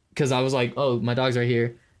because I was like, oh, my dog's right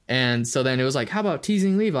here, and so then it was like, how about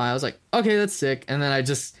Teasing Levi? I was like, okay, that's sick, and then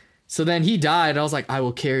So then he died. I was like, I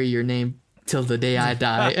will carry your name till the day I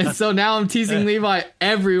die. And so now I'm Teasing Levi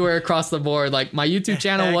everywhere across the board. Like my YouTube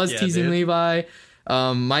channel was Teasing Levi.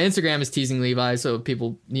 My Instagram is Teasing Levi. So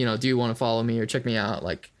people, do want to follow me or check me out.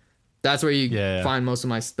 Like that's where you find most of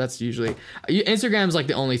my. That's usually Instagram is like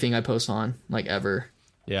the only thing I post on like ever.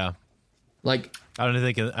 Yeah. Like I don't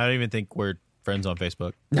even think we're friends on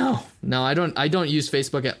Facebook. No, I don't use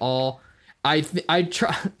Facebook at all. I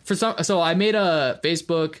try so I made a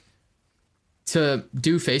Facebook to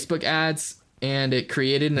do Facebook ads, and it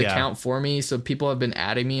created an account for me, so people have been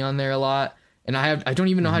adding me on there a lot, and I don't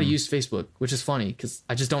even know how to use Facebook, which is funny because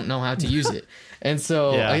I just don't know how to use it, and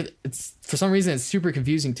so it's for some reason it's super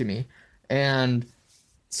confusing to me, and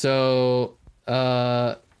so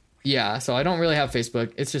so I don't really have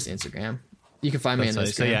Facebook. It's just Instagram. You can find me on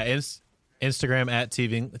Instagram. So yeah, Instagram at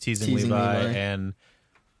Teasing Levi and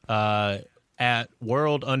at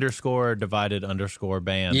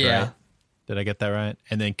world_divided_band. Yeah. Right? Did I get that right?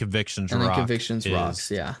 And then Convictions Rocks. Rocks.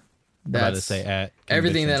 Yeah. That's to say at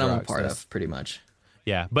everything that I'm a Rocks, part of, pretty much.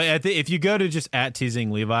 Yeah, but if you go to just at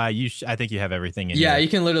Teasing Levi, I think you have everything in you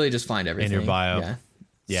can literally just find everything in your bio.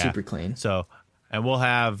 Yeah. Super clean. So, and we'll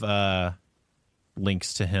have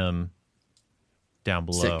links to him down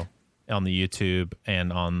below on the YouTube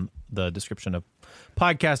and on the description of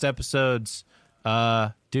podcast episodes.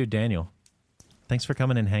 Dude, Daniel, thanks for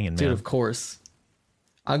coming and hanging, man. Dude, of course.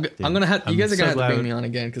 I'm gonna have you guys are gonna have to bring me on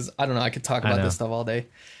again because I don't know. I could talk about this stuff all day.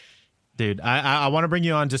 Dude, I want to bring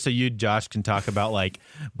you on just so you, Josh, can talk about like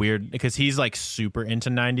weird, because he's like super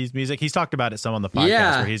into 90s music. He's talked about it some on the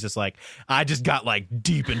podcast where he's just like, I just got like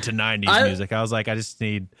deep into 90s music. I was like, I just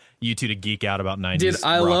need you two to geek out about 90s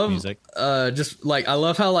rock music. I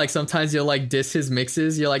love how like sometimes you'll like diss his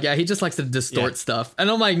mixes. You're like, yeah, he just likes to distort stuff.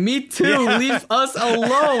 And I'm like, me too. Yeah. Leave us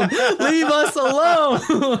alone. Leave us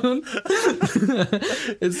alone.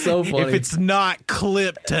 It's so funny. If it's not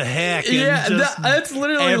clipped to heck. Yeah, that's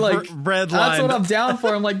literally like red line. That's what I'm down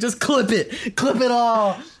for. I'm like, just clip it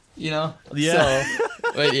all. You know? Yeah. So,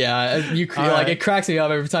 but yeah, like it cracks me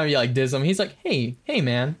up every time you like diss him. He's like, hey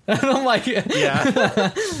man. And I'm like,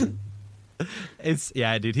 yeah.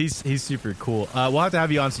 Dude, he's super cool. We'll have to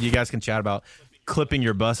have you on so you guys can chat about clipping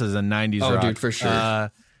your buses and 90s rock. Dude, for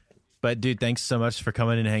sure. But dude, thanks so much for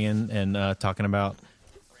coming and hanging and talking about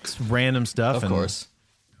random stuff. Of course.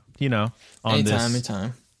 You know, on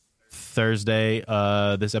anytime. Thursday,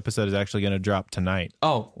 this episode is actually going to drop tonight.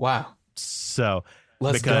 Oh, wow. So,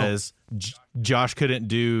 because Josh couldn't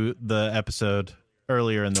do the episode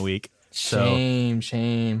earlier in the week. Shame.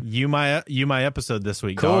 You my episode this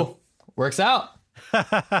week, cool. Dog. Works out.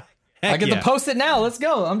 I get to post it now. Let's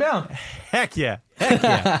go. I'm down. Heck yeah.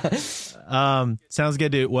 Sounds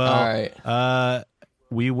good, dude. Well, all right.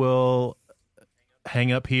 We will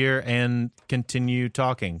hang up here and continue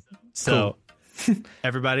talking. So, cool.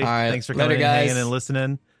 Everybody, thanks for coming and hanging and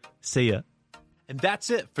listening. See ya. And that's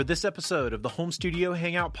it for this episode of the Home Studio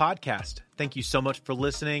Hangout Podcast. Thank you so much for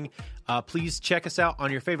listening. Please check us out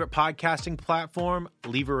on your favorite podcasting platform.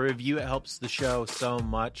 Leave a review. It helps the show so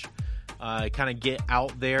much. Kind of get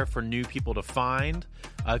out there for new people to find.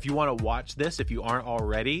 If you want to watch this, if you aren't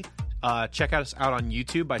already, check us out on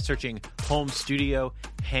YouTube by searching Home Studio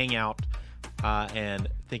Hangout. And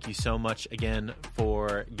thank you so much again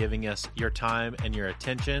for giving us your time and your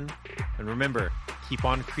attention. And remember, keep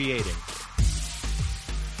on creating.